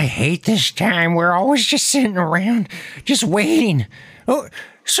 I hate this time. We're always just sitting around, just waiting. Oh,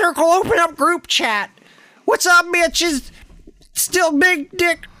 Circle, open up group chat. What's up, bitches? Still big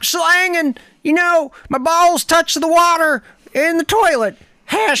dick slanging. My balls touch the water in the toilet.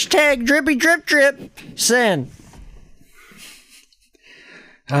 Hashtag drippy drip drip. Send.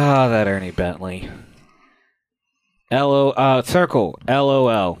 Ah, that Ernie Bentley. Circle.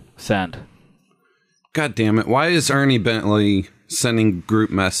 LOL. Send. God damn it. Why is Ernie Bentley sending group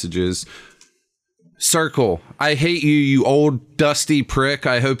messages? Circle. I hate you, you old dusty prick.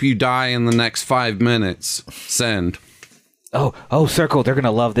 I hope you die in the next 5 minutes. Send. Oh, Circle. They're going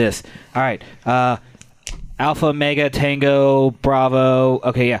to love this. All right. Alpha, Omega, Tango, Bravo.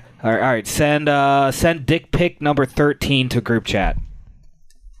 Okay, yeah. All right. Send dick pic number 13 to group chat.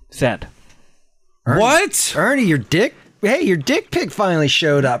 Send. Ernie, what? Ernie, your dick pic finally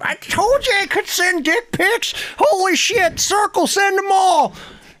showed up. I told you I could send dick pics. Holy shit, Circle, send them all.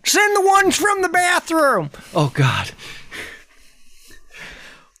 Send the ones from the bathroom. Oh, God.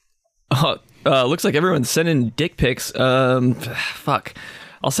 Looks like everyone's sending dick pics. Fuck.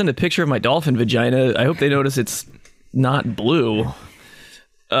 I'll send a picture of my dolphin vagina. I hope they notice it's not blue.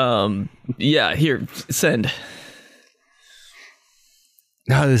 Yeah, here, send.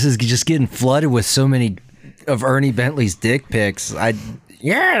 No, this is just getting flooded with so many of Ernie Bentley's dick pics.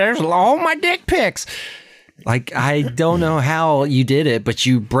 Yeah, there's all my dick pics. Like, I don't know how you did it, but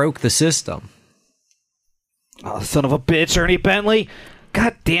you broke the system. Oh, son of a bitch, Ernie Bentley.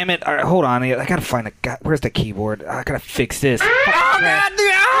 God damn it. All right, hold on. I gotta find where's the keyboard? I gotta fix this. Oh, God,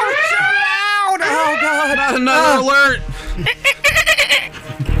 the out! So loud! Oh, God. Not another alert.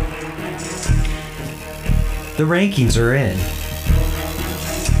 The rankings are in.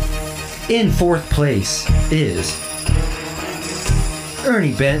 In 4th place is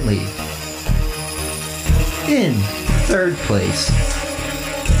Ernie Bentley. In 3rd place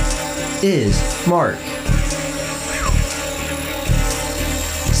is Mark.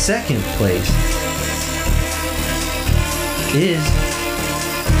 2nd place is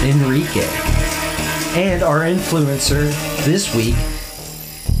Enrique. And our influencer this week,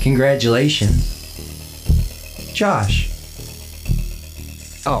 congratulations, Josh.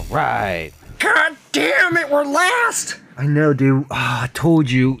 All right. God damn it, we're last. I know, dude. I told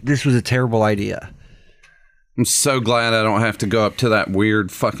you this was a terrible idea. I'm so glad I don't have to go up to that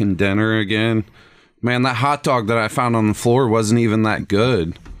weird fucking dinner again. Man, that hot dog that I found on the floor wasn't even that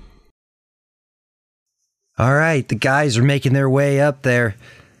good. All right, the guys are making their way up there.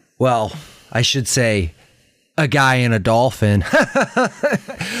 Well, I should say a guy and a dolphin.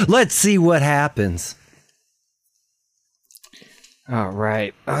 Let's see what happens. All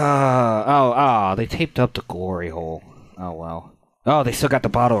right. They taped up the glory hole. Oh, well. Oh, they still got the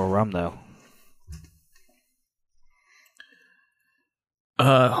bottle of rum, though.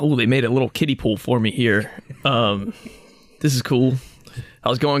 They made a little kiddie pool for me here. This is cool.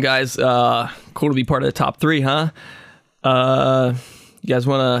 How's it going, guys? Cool to be part of the top 3, huh? You guys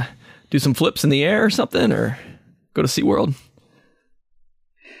want to do some flips in the air or something, or go to SeaWorld?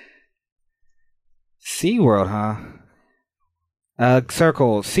 SeaWorld, huh?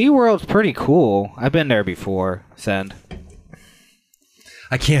 Circle. SeaWorld's pretty cool. I've been there before. Send.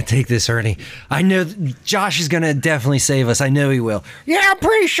 I can't take this, Ernie. I know Josh is going to definitely save us. I know he will. Yeah, I'm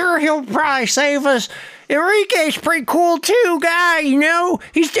pretty sure he'll probably save us. Enrique's pretty cool too, guy, you know?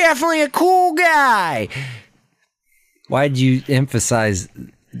 He's definitely a cool guy. Why'd you emphasize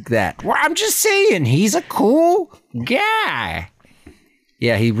that? Well, I'm just saying, he's a cool guy.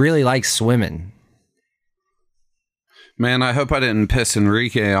 Yeah, he really likes swimming. Man, I hope I didn't piss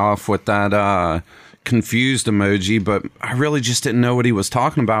Enrique off with that confused emoji, but I really just didn't know what he was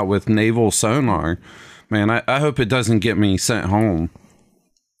talking about with naval sonar. Man, I hope it doesn't get me sent home.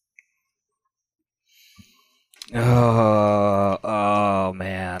 Oh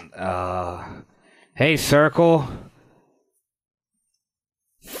man. Hey, Circle.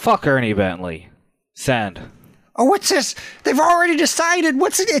 Fuck Ernie Bentley. Send. Oh, what's this? They've already decided.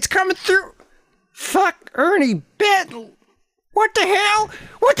 What's it? It's coming through. Fuck Ernie Bentley. What the hell?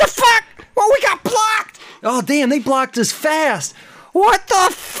 What the fuck? Well, we got blocked. Oh, damn, they blocked us fast. What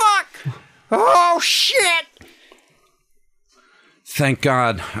the fuck? Oh, shit. Thank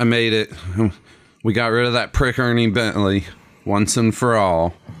God I made it. We got rid of that prick Ernie Bentley once and for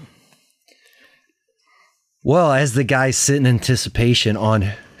all. Well, as the guys sit in anticipation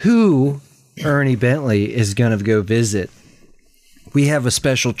on who Ernie Bentley is going to go visit, we have a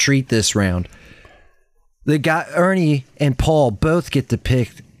special treat this round. The guy, Ernie and Paul both get to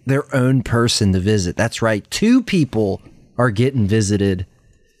pick their own person to visit. That's right. 2 people are getting visited.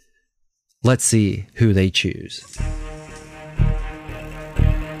 Let's see who they choose.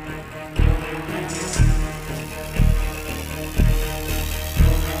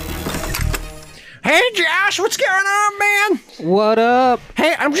 Hey, Josh, what's going on, man? What up?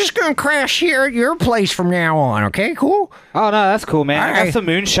 Hey, I'm just going to crash here at your place from now on, okay? Cool? Oh, no, that's cool, man. I Alright. got some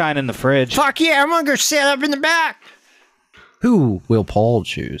moonshine in the fridge. Fuck yeah, I'm going to go set up in the back. Who will Paul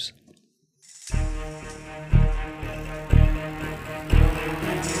choose?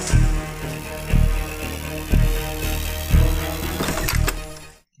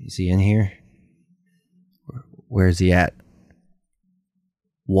 Is he in here? Where's he at?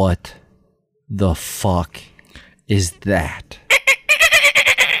 What the fuck is that?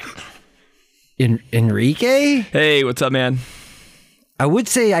 Enrique? Hey, what's up, man? I would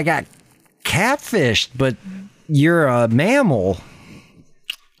say I got catfished, but you're a mammal.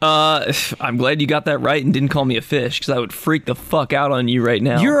 I'm glad you got that right and didn't call me a fish, because I would freak the fuck out on you right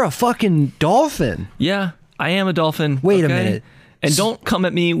now. You're a fucking dolphin. Yeah, I am a dolphin. Wait a okay? minute. And don't come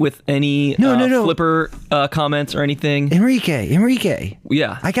at me with any No. flipper comments or anything. Enrique.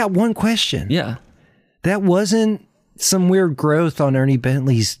 Yeah. I got one question. Yeah. That wasn't some weird growth on Ernie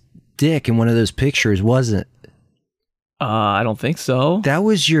Bentley's dick in one of those pictures, was it? I don't think so. That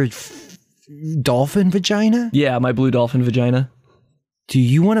was your dolphin vagina? Yeah, my blue dolphin vagina. Do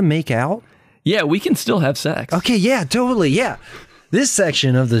you want to make out? Yeah, we can still have sex. Okay, yeah, totally, yeah. This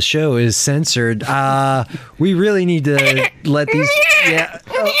section of the show is censored. We really need to let these... Yeah.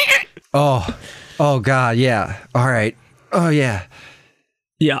 Oh, God, yeah. All right. Oh, yeah.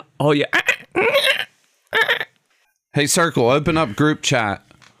 Yeah. Oh, yeah. Hey, Circle, open up group chat.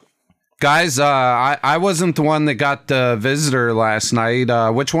 Guys, I wasn't the one that got the visitor last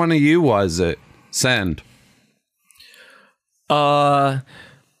night. Which one of you was it? Send. Circle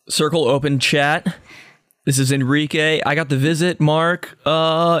open chat. This is Enrique. I got the visit, Mark.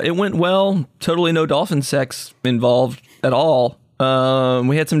 It went well. Totally no dolphin sex involved at all.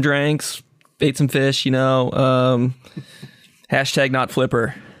 We had some drinks, ate some fish, you know. Hashtag not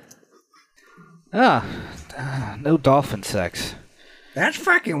flipper. No dolphin sex. That's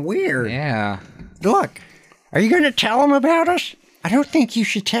fucking weird. Yeah. Look, are you going to tell him about us? I don't think you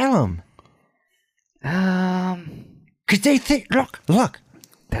should tell him. Because they think, look,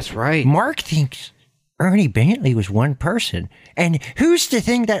 That's right. Mark thinks Ernie Bentley was one person. And who's to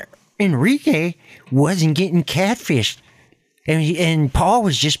think that Enrique wasn't getting catfished? And Paul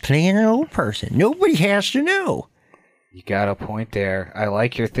was just playing an old person. Nobody has to know. You got a point there. I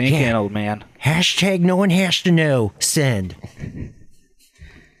like your thinking, old man. Hashtag no one has to know. Send.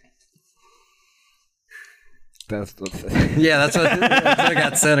 That's Yeah, that's what I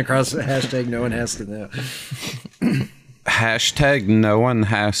got sent across. Hashtag no one has to know. Hashtag no one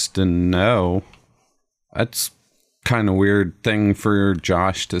has to know. That's kind of weird thing for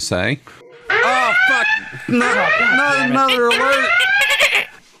Josh to say. Oh, fuck. Not another alert.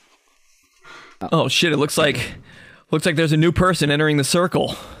 Oh shit! It looks like there's a new person entering the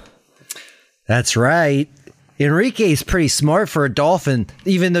circle. That's right. Enrique's pretty smart for a dolphin,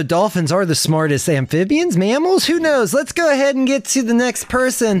 even though dolphins are the smartest amphibians, mammals. Who knows? Let's go ahead and get to the next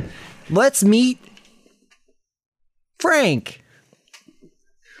person. Let's meet Frank.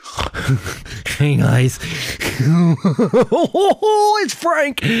 Hey guys. It's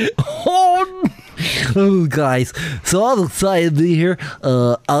Frank. Oh, guys. So I'm excited to be here.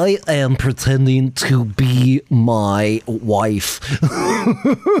 I am pretending to be my wife.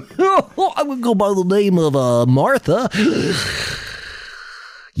 I would go by the name of Martha.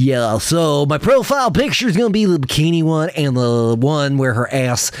 Yeah, so my profile picture is going to be the bikini one and the one where her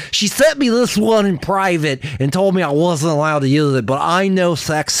ass. She sent me this one in private and told me I wasn't allowed to use it, but I know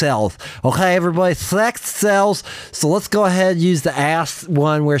sex sells. Okay, everybody, sex sells. So let's go ahead and use the ass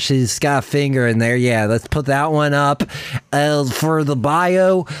one where she's got a finger in there. Yeah, let's put that one up. For the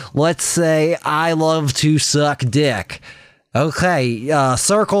bio, let's say I love to suck dick. Okay,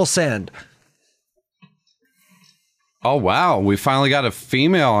 circle send. Oh, wow. We finally got a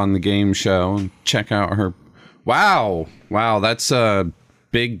female on the game show. Check out her. Wow. Wow, that's a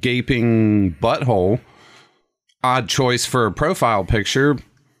big gaping butthole. Odd choice for a profile picture.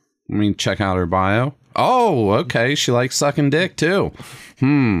 Let me check out her bio. Oh, okay. She likes sucking dick, too.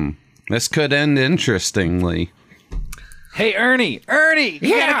 This could end interestingly. Hey, Ernie,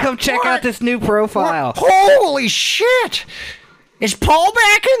 you gotta come check out this new profile. Holy shit! Is Paul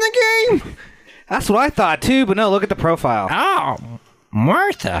back in the game? That's what I thought too, but no, look at the profile. Oh,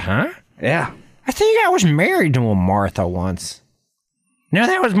 Martha, huh? Yeah. I think I was married to a Martha once. No,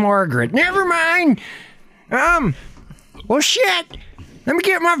 that was Margaret. Never mind. Well, shit. Let me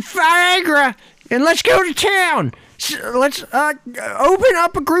get my Viagra and let's go to town. Let's open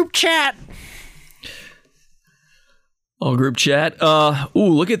up a group chat. Oh, group chat. Ooh,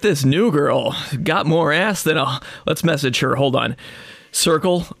 look at this new girl. Got more ass than a... Let's message her. Hold on.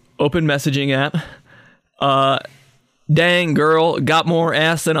 Circle. Open messaging app. Dang, girl. Got more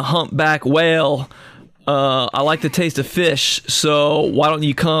ass than a humpback whale. I like the taste of fish, so why don't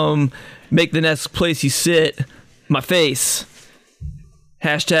you come make the next place you sit my face?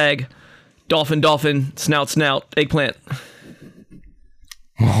 Hashtag dolphin, dolphin, snout, snout, eggplant.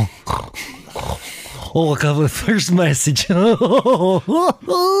 Oh, look at the first message. Okay.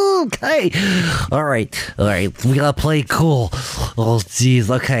 All right. We gotta play cool. Oh, jeez.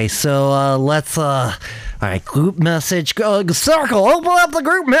 Okay, so let's all right, group message. Circle. Open up the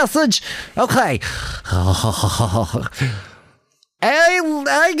group message. Okay.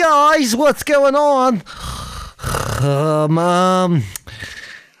 Hey guys, what's going on?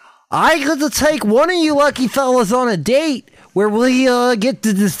 I get to take one of you lucky fellas on a date where we get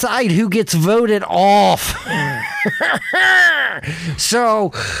to decide who gets voted off.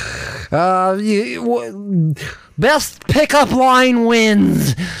 So, best pickup line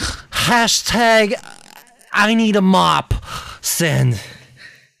wins. Hashtag I need a mop. Send.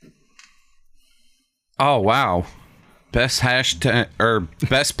 Oh, wow. Best hashtag or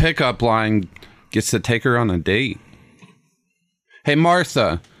best pickup line gets to take her on a date. Hey,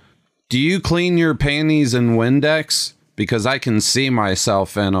 Martha, do you clean your panties in Windex? Because I can see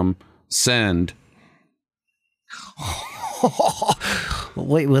myself in them. Send.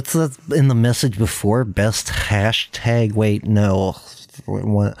 Wait, what's that in the message before? Best hashtag. Wait, no.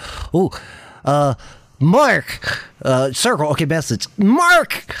 Oh, Mark. Circle. Okay, message.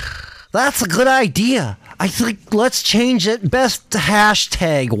 Mark. That's a good idea. I think let's change it. Best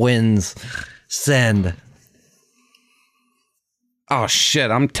hashtag wins. Send. Oh shit,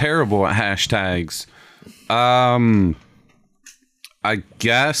 I'm terrible at hashtags. I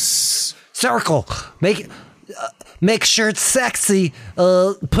guess Circle. Make sure it's sexy.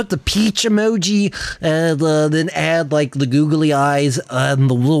 Put the peach emoji and then add like the googly eyes and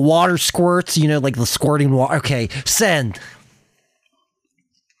the little water squirts, you know, like the squirting water. Okay, send.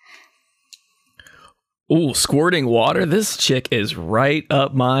 Ooh, squirting water. This chick is right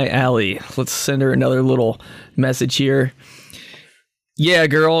up my alley. Let's send her another little message here. Yeah,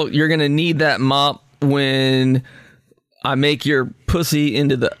 girl, you're gonna need that mop when I make your pussy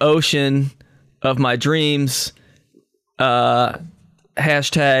into the ocean of my dreams. Hashtag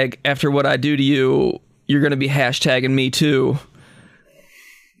after what I do to you, you're gonna be hashtagging me too.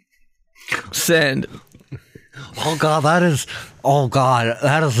 Send. Oh God, that is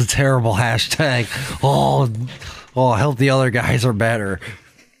a terrible hashtag. Oh, I hope the other guys are better.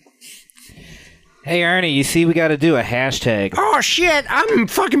 Hey, Ernie, you see we got to do a hashtag. Oh shit, I'm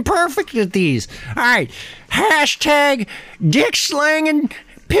fucking perfect at these. All right, hashtag dick slanging,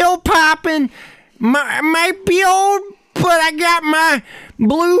 pill popping. Might be old, but I got my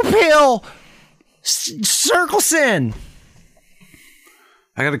blue pill. Circle send.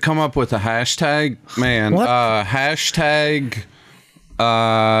 I got to come up with a hashtag, man. What? Hashtag.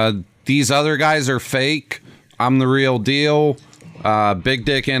 These other guys are fake. I'm the real deal. Big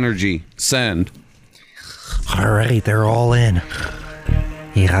dick energy. Send. All right, they're all in.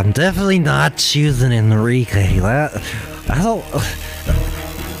 Yeah, I'm definitely not choosing Enrique. I don't.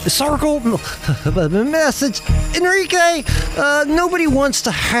 Circle message, Enrique. Nobody wants to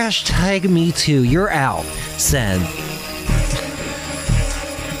hashtag me too. You're out. Send.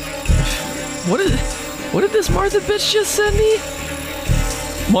 What did this Martha bitch just send me?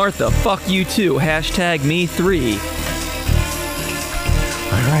 Martha, fuck you too. Hashtag me 3.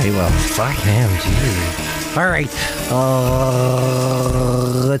 All right, well, fuck him, geez. All right,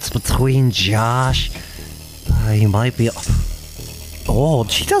 it's between Josh. He might be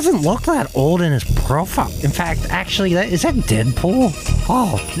old. She doesn't look that old in his profile. In fact, actually, is that Deadpool?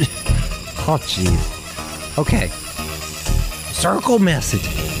 Oh, jeez. Okay. Circle message.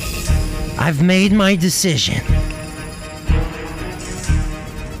 I've made my decision.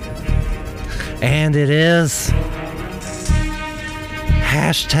 And it is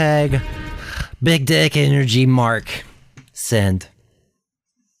hashtag Big Dick Energy Mark. Send.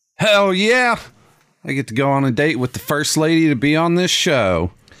 Hell yeah! I get to go on a date with the first lady to be on this show.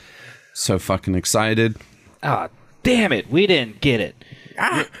 So fucking excited. Ah, damn it. We didn't get it.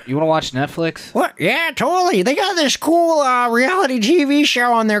 You want to watch Netflix? What? Yeah, totally. They got this cool reality TV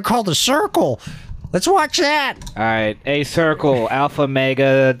show on there called The Circle. Let's watch that. All right. A Circle, Alpha,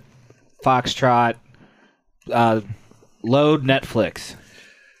 Mega, Foxtrot. Load Netflix.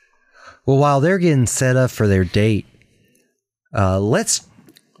 Well, while they're getting set up for their date, let's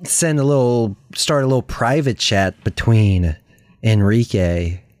start a little private chat between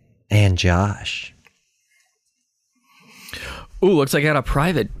Enrique and Josh. Ooh, looks like I got a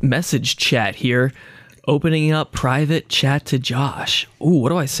private message chat here. Opening up private chat to Josh. Ooh, what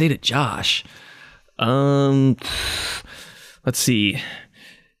do I say to Josh? Let's see.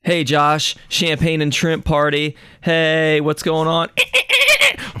 Hey, Josh, champagne and shrimp party. Hey, what's going on?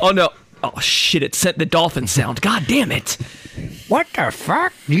 Oh, no. Oh, shit, it sent the dolphin sound. God damn it. What the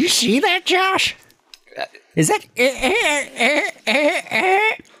fuck? Do you see that, Josh? Is that...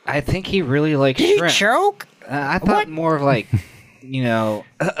 I think he really likes Did he shrimp. choke? I thought more of like, that's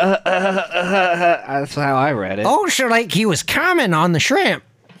how I read it. Oh, so like he was commenting on the shrimp.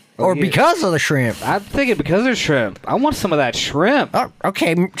 Or yeah. because of the shrimp. I'm thinking because of shrimp. I want some of that shrimp. Oh,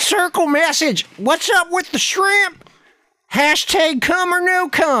 okay, circle message. What's up with the shrimp? Hashtag come or no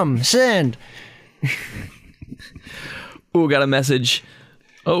come. Send. Ooh, got a message.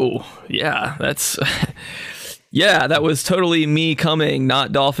 Oh, yeah, that's... Yeah, that was totally me coming,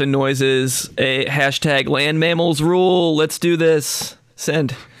 not dolphin noises. A hashtag land mammals rule. Let's do this.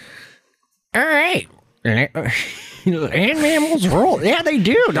 Send. All right. Land mammals rule. Yeah, they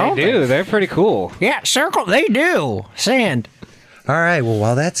do, don't they? They do. They're pretty cool. Yeah, circle. They do. Send. All right, well,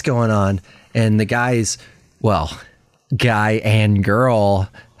 while that's going on, and the guys, well, guy and girl,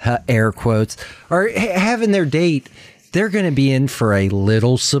 air quotes, are having their date, they're going to be in for a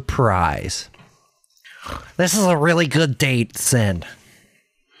little surprise. This is a really good date. Send.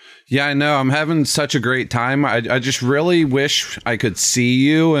 Yeah, I know. I'm having such a great time. I just really wish I could see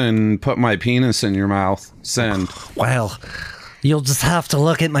you and put my penis in your mouth. Send. Well, you'll just have to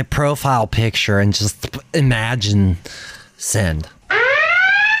look at my profile picture and just imagine. Send.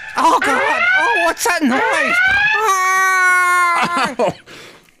 Oh, God. Oh, what's that noise? Ah!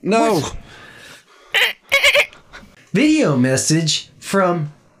 No. Video message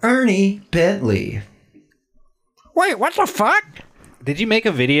from Ernie Bentley. Wait, what the fuck? Did you make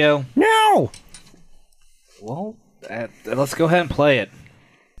a video? No. Well, let's go ahead and play it.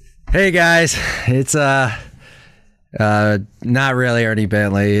 Hey guys, it's not really Ernie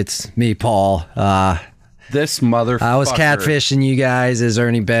Bentley, it's me, Paul. This motherfucker. I was catfishing you guys as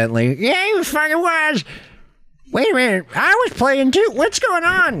Ernie Bentley. Yeah, you fucking was. Wait a minute. I was playing too. What's going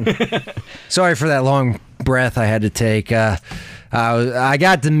on? Sorry for that long breath I had to take. I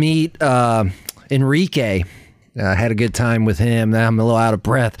got to meet Enrique. I had a good time with him. I'm a little out of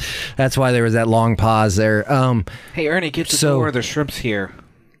breath. That's why there was that long pause there. Hey, Ernie, get the door. There's shrimps here.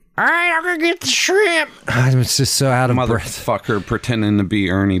 All right, I'm gonna get the shrimp. I was just so out of breath. Motherfucker pretending to be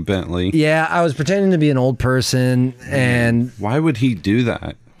Ernie Bentley. Yeah, I was pretending to be an old person, and why would he do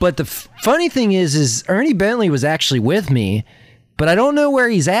that? But the funny thing is Ernie Bentley was actually with me, but I don't know where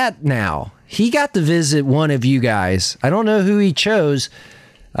he's at now. He got to visit one of you guys. I don't know who he chose,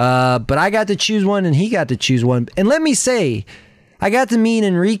 but I got to choose one, and he got to choose one. And let me say, I got to meet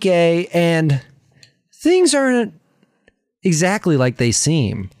Enrique, and things aren't exactly like they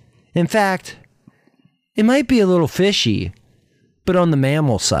seem. In fact, it might be a little fishy, but on the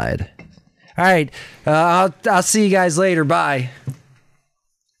mammal side. All right, I'll see you guys later. Bye.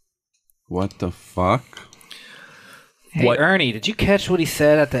 What the fuck? Hey, Ernie, did you catch what he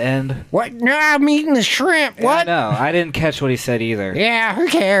said at the end? What? No, I'm eating the shrimp. What? No, I didn't catch what he said either. Yeah, who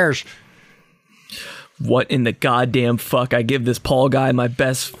cares? What in the goddamn fuck? I give this Paul guy my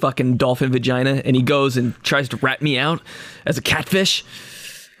best fucking dolphin vagina, and he goes and tries to rat me out as a catfish?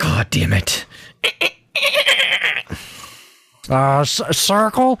 God damn it.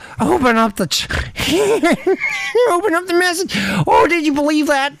 Circle, open up the open up the message. Oh, did you believe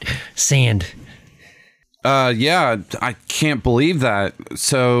that? Sand. Yeah, I can't believe that.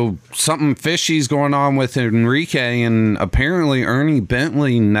 So something fishy's going on with Enrique, and apparently Ernie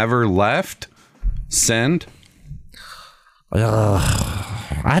Bentley never left. Send.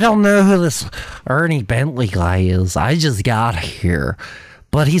 I don't know who this Ernie Bentley guy is. I just got here.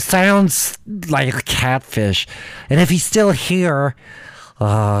 But he sounds like a catfish. And if he's still here,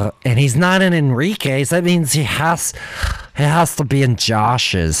 and he's not in Enrique's, that means he has to be in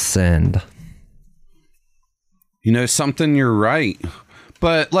Josh's. And you know something, you're right.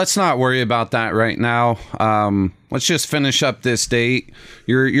 But let's not worry about that right now. Let's just finish up this date.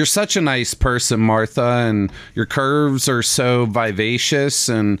 You're such a nice person, Martha, and your curves are so vivacious.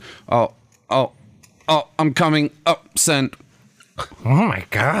 And oh, I'm coming. Oh, send. Oh my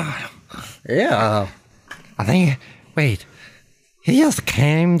god. Yeah. I think. Wait. He just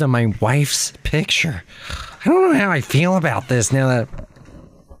came to my wife's picture. I don't know how I feel about this now that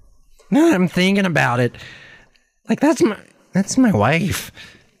I'm thinking about it. Like that's my wife.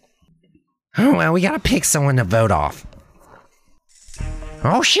 Oh well, we gotta pick someone to vote off.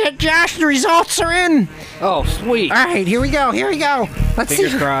 Oh shit, Josh, the results are in. Oh, sweet. All right, here we go. Let's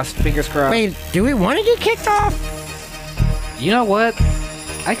Fingers see. crossed. Wait, do we want to get kicked off? You know what?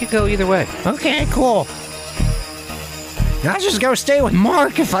 I could go either way. Okay, cool. I'll just go stay with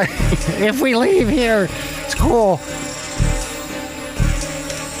Mark if we leave here. It's cool.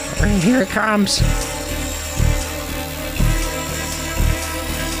 Right, here it comes.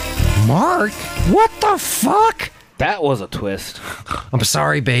 Mark? What the fuck? That was a twist. I'm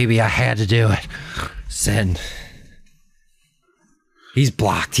sorry, baby. I had to do it. Send. He's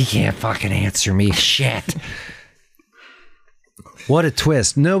blocked. He can't fucking answer me. Shit. What a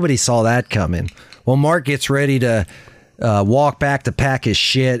twist. Nobody saw that coming. Well, Mark gets ready to walk back to pack his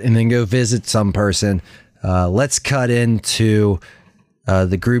shit and then go visit some person. Let's cut into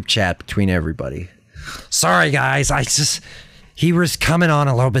the group chat between everybody. Sorry, guys. He was coming on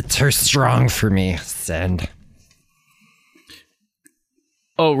a little bit too strong for me. Send.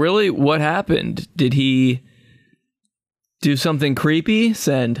 Oh, really? What happened? Did he do something creepy?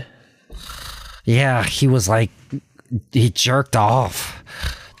 Send. Yeah, he was like, he jerked off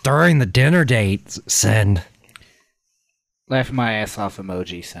during the dinner date. Send. Laugh my ass off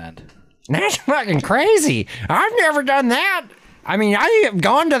emoji. Send. That's fucking crazy. I've never done that. I mean, I have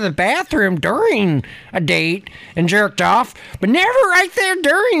gone to the bathroom during a date and jerked off, but never right there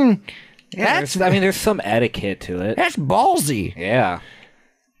during. Yeah, there's some etiquette to it. That's ballsy. Yeah.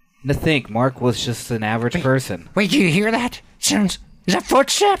 To think, Mark was just an average person. Wait, do you hear that? Is that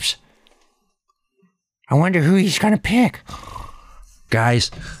footsteps? I wonder who he's gonna pick. Guys,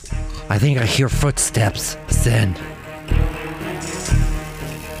 I think I hear footsteps. Send.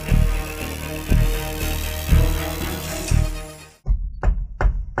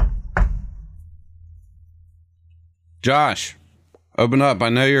 Josh, open up. I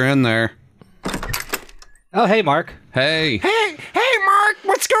know you're in there. Oh, hey, Mark. Hey, Mark,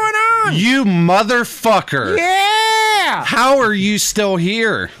 what's going on? you motherfucker. Yeah! How are you still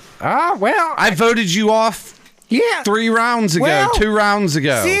here? Oh, well, I voted you off yeah. 3 rounds ago, Well, 2 rounds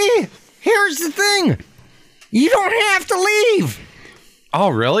ago. See, here's the thing. You don't have to leave. Oh,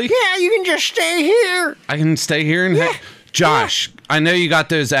 really? Yeah, you can just stay here. I can stay here and Josh, I know you got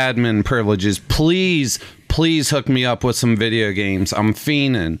those admin privileges. Please hook me up with some video games. I'm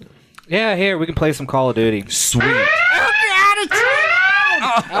fiending. Yeah, here, we can play some Call of Duty. Sweet. Oh, God, it's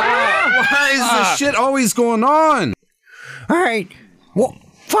Why is this shit always going on? All right. Well,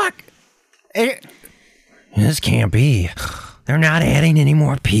 fuck. This can't be. They're not adding any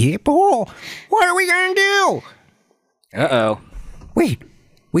more people. What are we gonna do? Uh-oh. Wait,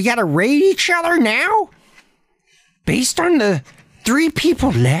 we gotta rate each other now? Based on the 3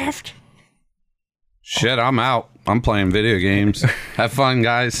 people left? Shit, I'm out. I'm playing video games. Have fun,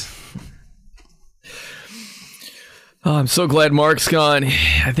 guys. Oh, I'm so glad Mark's gone.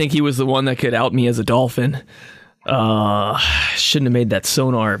 I think he was the one that could out me as a dolphin. Shouldn't have made that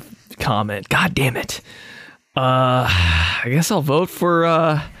sonar comment. God damn it. I guess I'll vote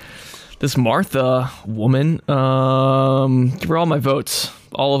for this Martha woman. Give her all my votes.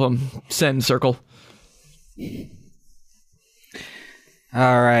 All of them. Send, circle.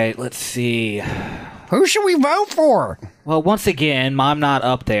 All right, let's see. Who should we vote for? Well, once again, I'm not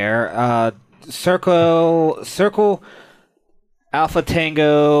up there. Circle, Alpha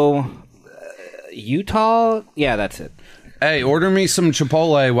Tango, Utah? Yeah, that's it. Hey, order me some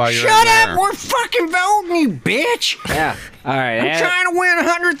Chipotle while you're Shut in there. up! We're fucking voting, you bitch! Yeah. All right. I'm trying to win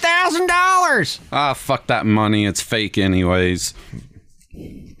 $100,000. Ah, fuck that money. It's fake anyways.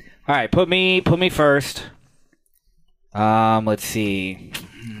 All right, put me first. Let's see.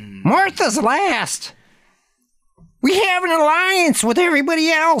 Martha's last. We have an alliance with everybody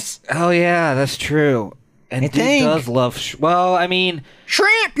else. Oh yeah, that's true. And dude think. does love. Well, I mean,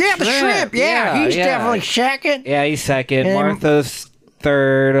 Shrimp, yeah, the shrimp, yeah. He's definitely second. yeah, he's second. And- Martha's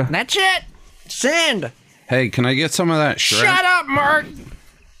third. That's it. Send. Hey, can I get some of that shrimp? Shut up, Mark.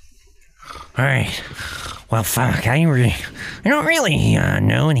 All right. Well, fuck. I don't really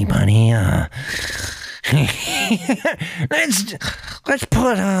know anybody.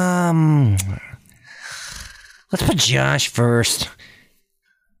 Let's put Josh first,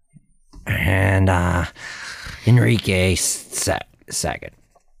 and Enrique second.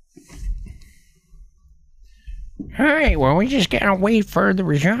 All right. Well, we just gotta wait for the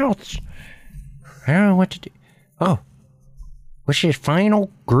results. I don't know what to do. Oh, what's your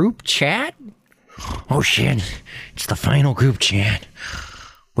final group chat? Oh shit! It's the final group chat.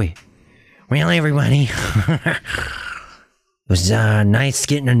 Wait. Well, everybody, it was nice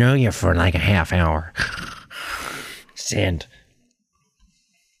getting to know you for like a half hour. Send.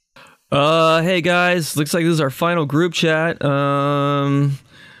 Hey guys, looks like this is our final group chat.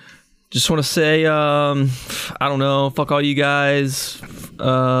 Just want to say, I don't know, fuck all you guys.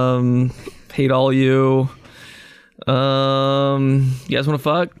 Hate all you. You guys want to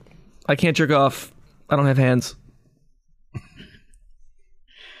fuck? I can't jerk off. I don't have hands.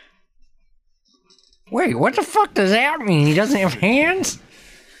 Wait, what the fuck does that mean? He doesn't have hands?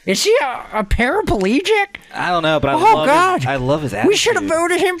 Is he a paraplegic? I don't know, but I love his attitude. We should have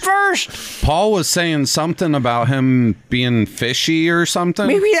voted him first. Paul was saying something about him being fishy or something.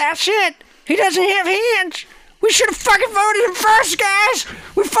 Maybe that's it. He doesn't have hands. We should have fucking voted him first, guys.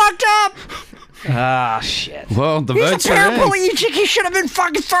 We fucked up. Ah, shit. Well, the He's votes a are in. paraplegic. He should have been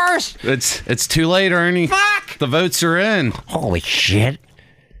fucking first. It's too late, Ernie. Fuck. The votes are in. Holy shit.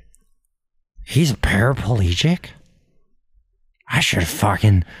 He's a paraplegic? I should have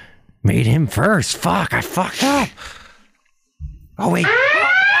fucking made him first. Fuck, I fucked up. Oh, wait.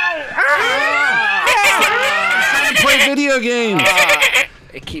 Play video games.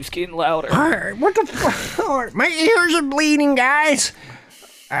 It keeps getting louder. What the fuck? My ears are bleeding, guys.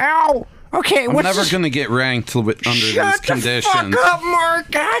 Ow. Okay, I'm what's never this? going to get ranked under these Shut the conditions. fuck up,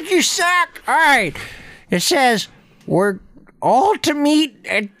 Mark. God, you suck. All right. It says, we're all to meet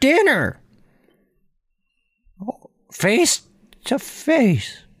at dinner. Face to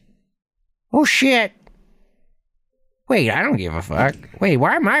face. Oh, shit. Wait, I don't give a fuck. Wait,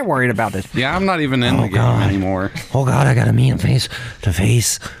 why am I worried about this? Yeah, I'm not even in the game anymore. Oh, God, I gotta meet him face to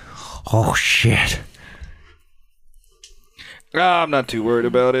face. Oh, shit. I'm not too worried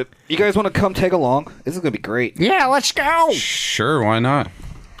about it. You guys want to come tag along? This is going to be great. Yeah, let's go. Sure, why not?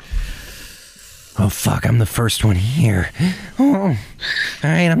 Oh, fuck, I'm the first one here. Oh. All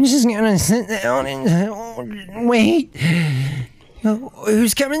right, I'm just gonna sit down and wait.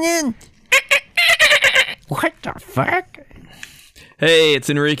 Who's coming in? What the fuck? Hey, it's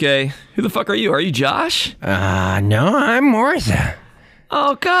Enrique. Who the fuck are you? Are you Josh? No, I'm Martha.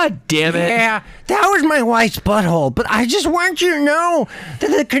 Oh, god damn it. Yeah, that was my wife's butthole, but I just want you to know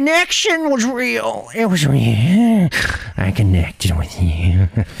that the connection was real. It was real. I connected with you.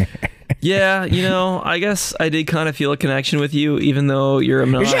 Yeah, you know, I guess I did kind of feel a connection with you, even though you're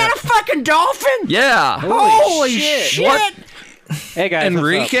a Is that a fucking dolphin? Yeah. Holy shit. What? Hey, guys.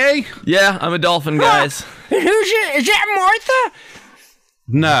 Enrique? Yeah, I'm a dolphin, guys. And who's it? Is that Martha?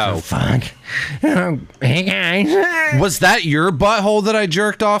 No. Fuck. Hey guys. Was that your butthole that I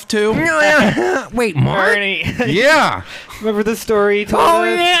jerked off to? Wait, Mark? Ernie, Yeah. remember the story? You told Oh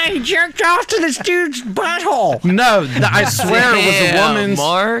us? yeah, he jerked off to this dude's butthole. No, I swear it was a Damn, woman's.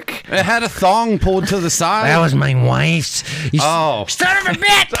 Mark. It had a thong pulled to the side. That was my wife's. You Oh. son of a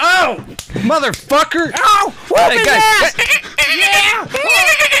bitch! Oh, motherfucker! Oh, whoop Hey, his guys, ass!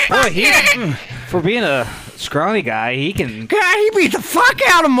 Yeah! Boy, he, for being a scrawny guy, he can. God, he beat the fuck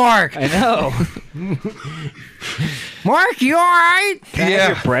out of Mark. I know. Mark, you all right? Can I have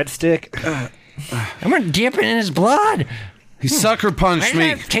your breadstick? I'm gonna dip it in his blood. He sucker punched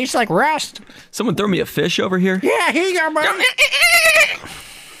me. It tastes like rust. Someone throw me a fish over here. Yeah, here you go, buddy.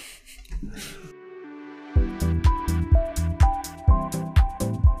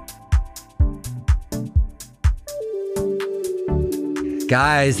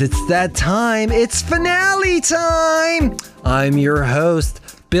 Guys, it's that time. It's finale time. I'm your host,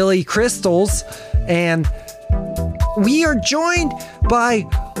 Billy Crystals, and we are joined by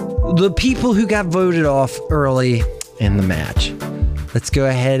the people who got voted off early in the match. Let's go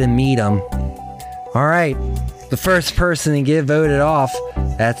ahead and meet them. All right, the first person to get voted off,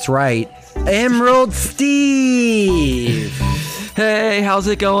 that's right, Emerald Steve. Hey, how's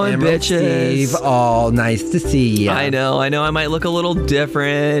it going, Emerald bitches? Steve, oh, nice to see you. I know. I might look a little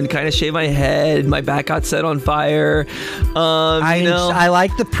different. Kind of shave my head. My back got set on fire. I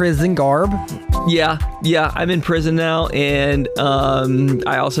like the prison garb. Yeah. I'm in prison now, and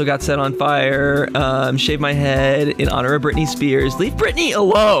I also got set on fire. Shaved my head in honor of Britney Spears. Leave Britney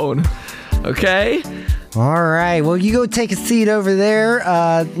alone, okay? All right. Well, you go take a seat over there.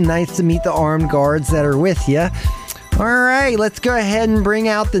 Nice to meet the armed guards that are with you. All right. Let's go ahead and bring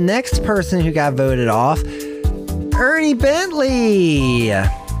out the next person who got voted off. Ernie Bentley.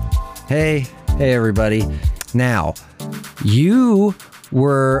 Hey, everybody. Now, you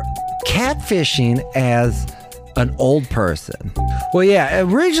were catfishing as an old person. Well, yeah,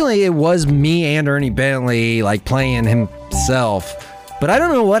 originally it was me and Ernie Bentley, like, playing himself, but I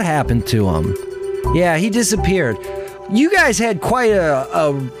don't know what happened to him. Yeah, he disappeared. You guys had quite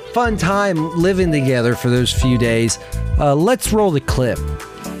a fun time living together for those few days. Let's roll the clip.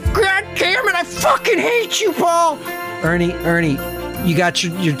 God damn it, I fucking hate you, Paul. Ernie, you got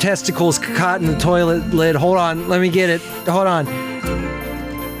your testicles caught in the toilet lid. Hold on, let me get it. Hold on.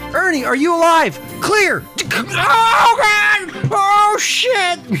 Ernie, are you alive? Clear! Oh, God. Oh,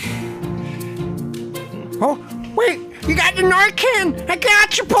 shit. Oh, wait. You got the Narcan. I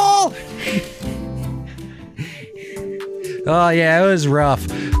got you, Paul. Oh, yeah, it was rough.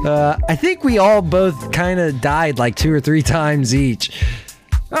 I think we all both kind of died like 2 or 3 times each.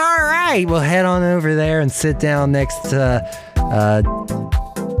 All right, we'll head on over there and sit down next to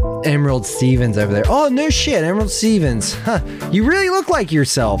Emerald Stevens over there. Oh, no shit, Emerald Stevens. Huh, you really look like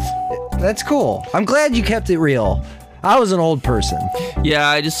yourself. That's cool. I'm glad you kept it real. I was an old person. Yeah,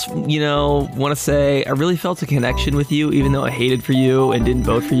 I just, want to say I really felt a connection with you, even though I hated for you and didn't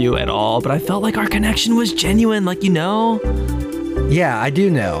vote for you at all. But I felt like our connection was genuine, Yeah, I do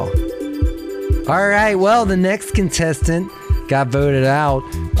know. All right, well, the next contestant got voted out,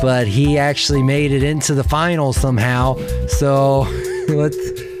 but he actually made it into the final somehow. So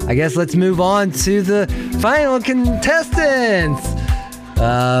let's move on to the final contestants.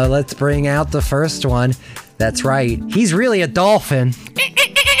 Let's bring out the first one. That's right. He's really a dolphin.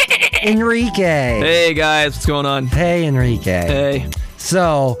 Enrique. Hey, guys, what's going on? Hey, Enrique. Hey.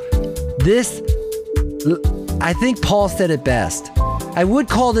 So, I think Paul said it best. I would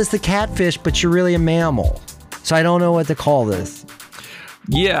call this a catfish, but you're really a mammal. So I don't know what to call this.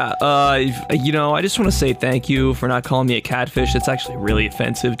 Yeah, I just want to say thank you for not calling me a catfish. It's actually really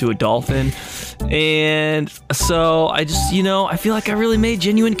offensive to a dolphin. And so I just, I feel like I really made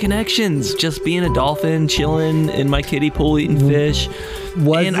genuine connections just being a dolphin, chilling in my kiddie pool, eating fish.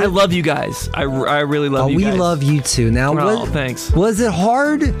 I love you guys. I really love you guys. We love you too. Now, thanks. Was it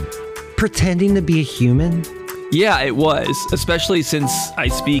hard pretending to be a human? Yeah, it was, especially since I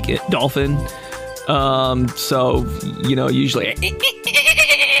speak dolphin. So, usually...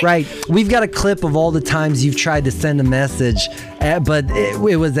 Right. We've got a clip of all the times you've tried to send a message, but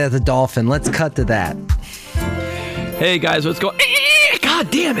it was as a dolphin. Let's cut to that. Hey, guys, what's going... God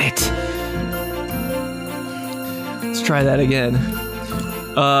damn it! Let's try that again.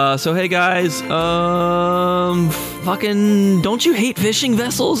 So, hey, guys, fucking... Don't you hate fishing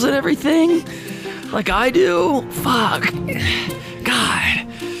vessels and everything? Like I do? Fuck. God.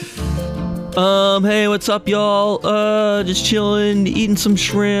 Hey, what's up, y'all? Just chilling, eating some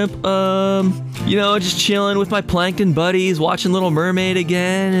shrimp. Just chilling with my plankton buddies, watching Little Mermaid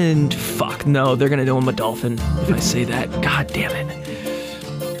again, and fuck, no, they're gonna know I'm a dolphin if I say that. God damn it.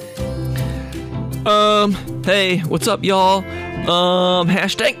 Hey, what's up, y'all?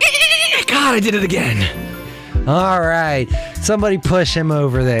 Hashtag. God, I did it again. All right. Somebody push him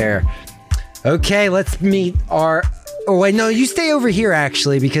over there. Okay, let's meet our... Oh, wait, no, you stay over here,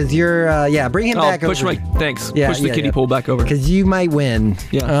 actually, because you're... bring him back over. Thanks. Push the kiddie pool back over. Because you might win.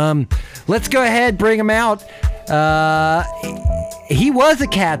 Yeah. Let's go ahead, bring him out. He was a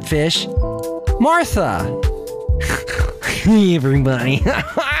catfish. Martha. Hey, everybody.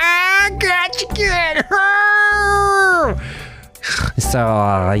 I got you good. So,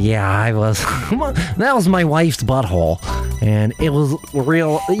 I was... that was my wife's butthole. And it was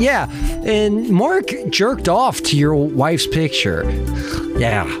real... Yeah, and Mark jerked off to your wife's picture.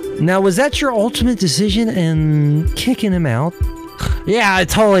 Yeah. Now, was that your ultimate decision in kicking him out? Yeah, it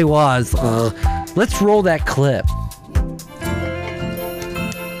totally was. Let's roll that clip.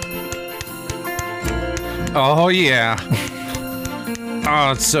 Oh, yeah.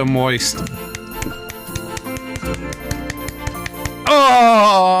 Oh, it's so moist.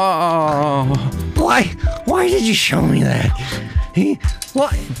 Oh! Why did you show me that?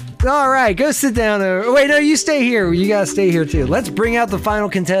 What? All right, go sit down. Wait, no, you stay here. You gotta stay here too. Let's bring out the final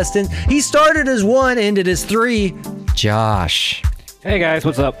contestant. He started as 1, ended as 3. Josh. Hey guys,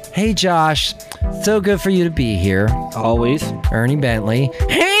 what's up? Hey, Josh. So good for you to be here. Always. Ernie Bentley.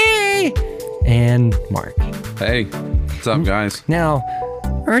 Hey! And Mark. Hey, what's up, guys? Now,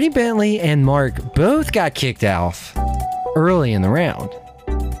 Ernie Bentley and Mark both got kicked off early in the round.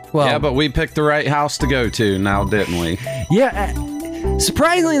 Well, Yeah, but we picked the right house to go to now, didn't we? yeah,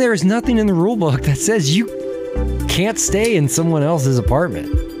 surprisingly, there is nothing in the rule book that says you can't stay in someone else's apartment.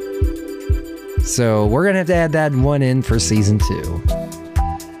 So we're going to have to add that one in for season 2.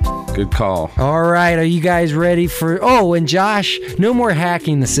 Good call. All right, are you guys ready for... Oh, and Josh, no more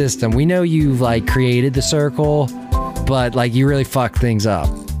hacking the system. We know you've, created the circle, but, you really fucked things up.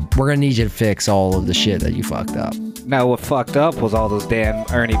 We're going to need you to fix all of the shit that you fucked up. Now, what fucked up was all those damn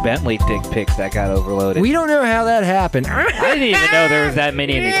Ernie Bentley dick pics that got overloaded. We don't know how that happened. I didn't even know there was that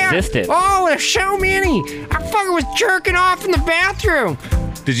many in existence. Oh, there's so many. I fucking was jerking off in the bathroom.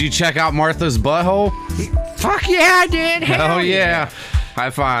 Did you check out Martha's butthole? Fuck yeah, I did. Oh, yeah. High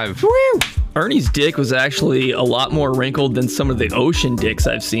five. Woo. Ernie's dick was actually a lot more wrinkled than some of the ocean dicks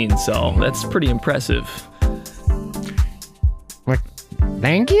I've seen, so that's pretty impressive. What?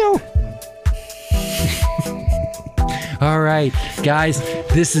 Thank you. All right, guys,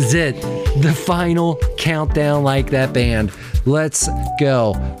 this is it. The final countdown like that band. Let's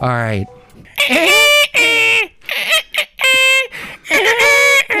go. All right.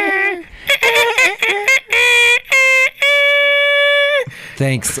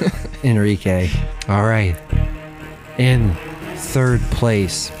 Thanks, Enrique. All right. In 3rd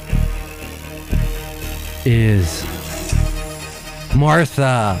place is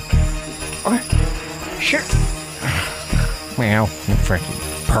Martha. Sure. Well, you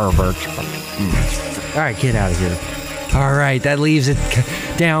freaking perverts. All right, get out of here. All right, that leaves it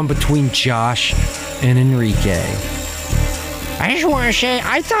down between Josh and Enrique. I just want to say,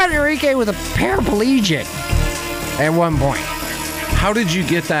 I thought Enrique was a paraplegic at one point. How did you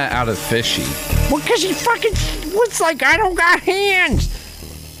get that out of Fishy? Well, because he fucking was like, I don't got hands.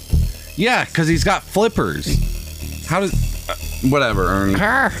 Yeah, because he's got flippers. How did... whatever, Ernie.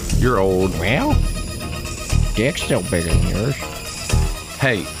 You're old. Well, dick's still bigger than yours.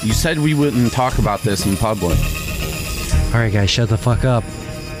 Hey, you said we wouldn't talk about this in public. All right, guys, shut the fuck up.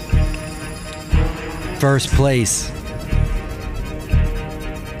 1st place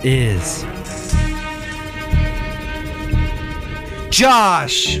is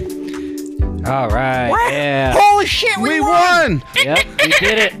Josh. All right. What? Yeah. Holy shit, we won! Yep, we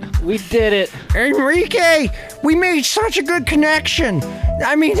did it. We did it. Enrique, we made such a good connection.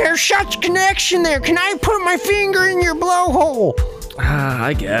 I mean, there's such connection there. Can I put my finger in your blowhole?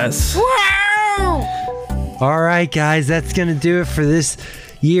 I guess. Wow! All right, guys, that's going to do it for this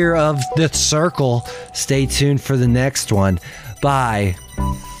year of The Circle. Stay tuned for the next one. Bye.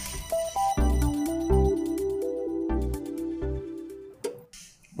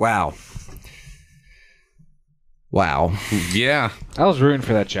 Wow. Wow. Yeah, I was rooting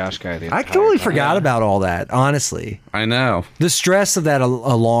for that Josh guy. The I entire totally time. forgot about all that, honestly. I know. The stress of that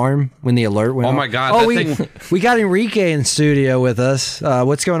alarm when the alert went Oh off. my God, Oh, that we got Enrique in studio with us.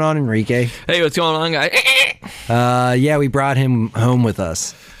 What's going on, Enrique? Hey, what's going on, guys? Yeah, we brought him home with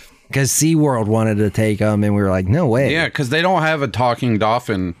us because SeaWorld wanted to take him, and we were like, no way. Yeah, because they don't have a talking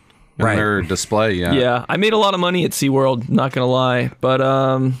dolphin in Right. their display yet. Yeah, I made a lot of money at SeaWorld, not gonna lie. But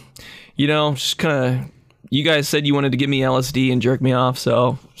just kind of, you guys said you wanted to give me LSD and jerk me off,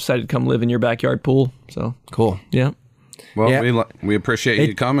 so decided to come live in your backyard pool. So Cool. yeah. Well, Yeah. we appreciate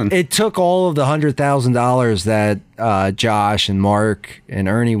you coming. It took all of the $100,000 that Josh and Mark and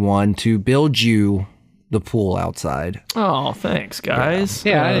Ernie won to build you the pool outside. Oh, thanks, guys.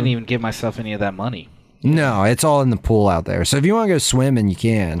 Yeah, I didn't even give myself any of that money. No, it's all in the pool out there. So if you want to go swimming, you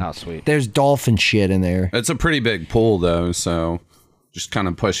can. Oh, sweet. There's dolphin shit in there. It's a pretty big pool, though, so just kind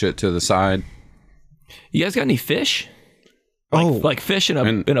of push it to the side. You guys got any fish? Oh. Like fish in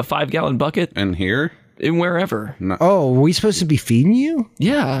a 5-gallon bucket And here? in wherever. Oh, are we supposed to be feeding you?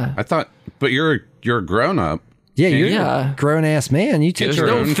 Yeah. I thought, but you're a grown up. Yeah, you're Yeah. a grown-ass man. You take There's your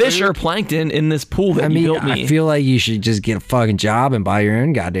no own fish food? or plankton in this pool that I you mean, built me. I feel like you should just get a fucking job and buy your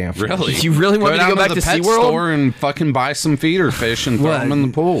own goddamn fish. Really? You really want me to down go back the to pet SeaWorld? store and fucking buy some feeder fish and throw What? them in the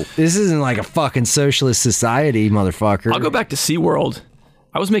pool. This isn't like a fucking socialist society, motherfucker. I'll go back to SeaWorld.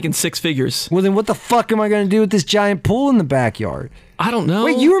 I was making 6 figures. Well, then what the fuck am I going to do with this giant pool in the backyard? I don't know.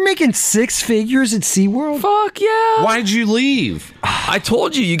 Wait, you were making 6 figures at SeaWorld? Fuck yeah. Why'd you leave? I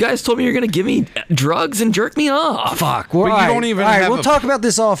told you. You guys told me you're going to give me drugs and jerk me off. Fuck. Well, But you all right, don't even all right, have we'll a- talk about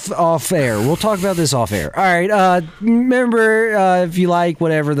this off air. We'll talk about this off air. All right. Remember, if you like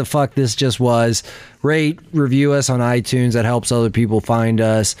whatever the fuck this just was, rate, review us on iTunes. That helps other people find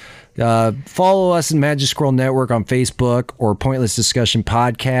us. Follow us in Magic Scroll Network on Facebook or Pointless Discussion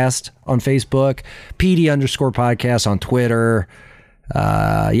Podcast on Facebook. PD_podcast on Twitter.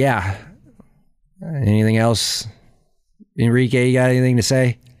 Yeah. Anything else? Enrique, you got anything to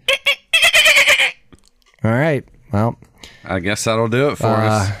say? All right. Well, I guess that'll do it for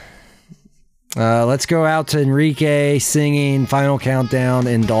us. let's go out to Enrique singing Final Countdown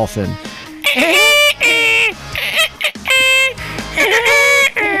in Dolphin.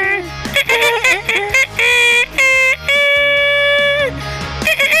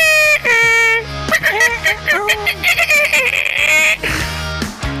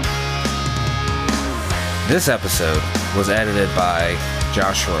 This episode was edited by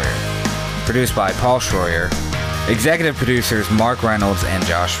Josh Schroyer, produced by Paul Schroyer, executive producers Mark Reynolds and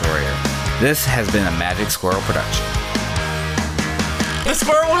Josh Schroyer. This has been a Magic Squirrel production. The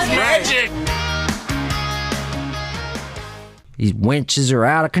squirrel was magic! These wenches are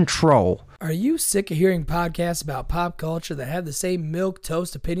out of control. Are you sick of hearing podcasts about pop culture that have the same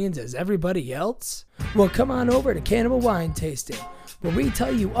milquetoast opinions as everybody else? Well, come on over to Cannibal Wine Tasting, where we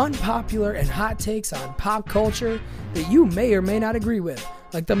tell you unpopular and hot takes on pop culture that you may or may not agree with,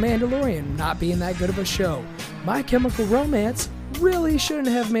 like The Mandalorian not being that good of a show, My Chemical Romance really shouldn't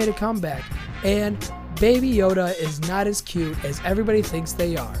have made a comeback, and Baby Yoda is not as cute as everybody thinks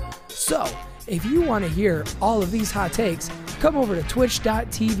they are. So, if you want to hear all of these hot takes, come over to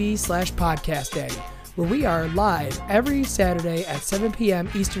twitch.tv/podcastdaddy, where we are live every Saturday at 7 p.m.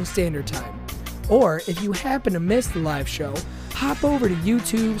 Eastern Standard Time. Or if you happen to miss the live show, hop over to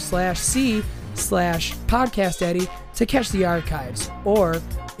youtube.com/c/podcastdaddy to catch the archives. Or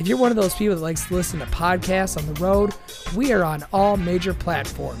if you're one of those people that likes to listen to podcasts on the road, we are on all major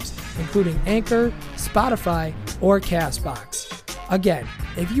platforms, including Anchor, Spotify, or Castbox. Again,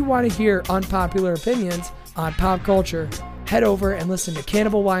 if you want to hear unpopular opinions on pop culture, head over and listen to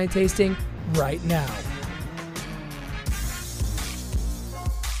Cannibal Wine Tasting right now.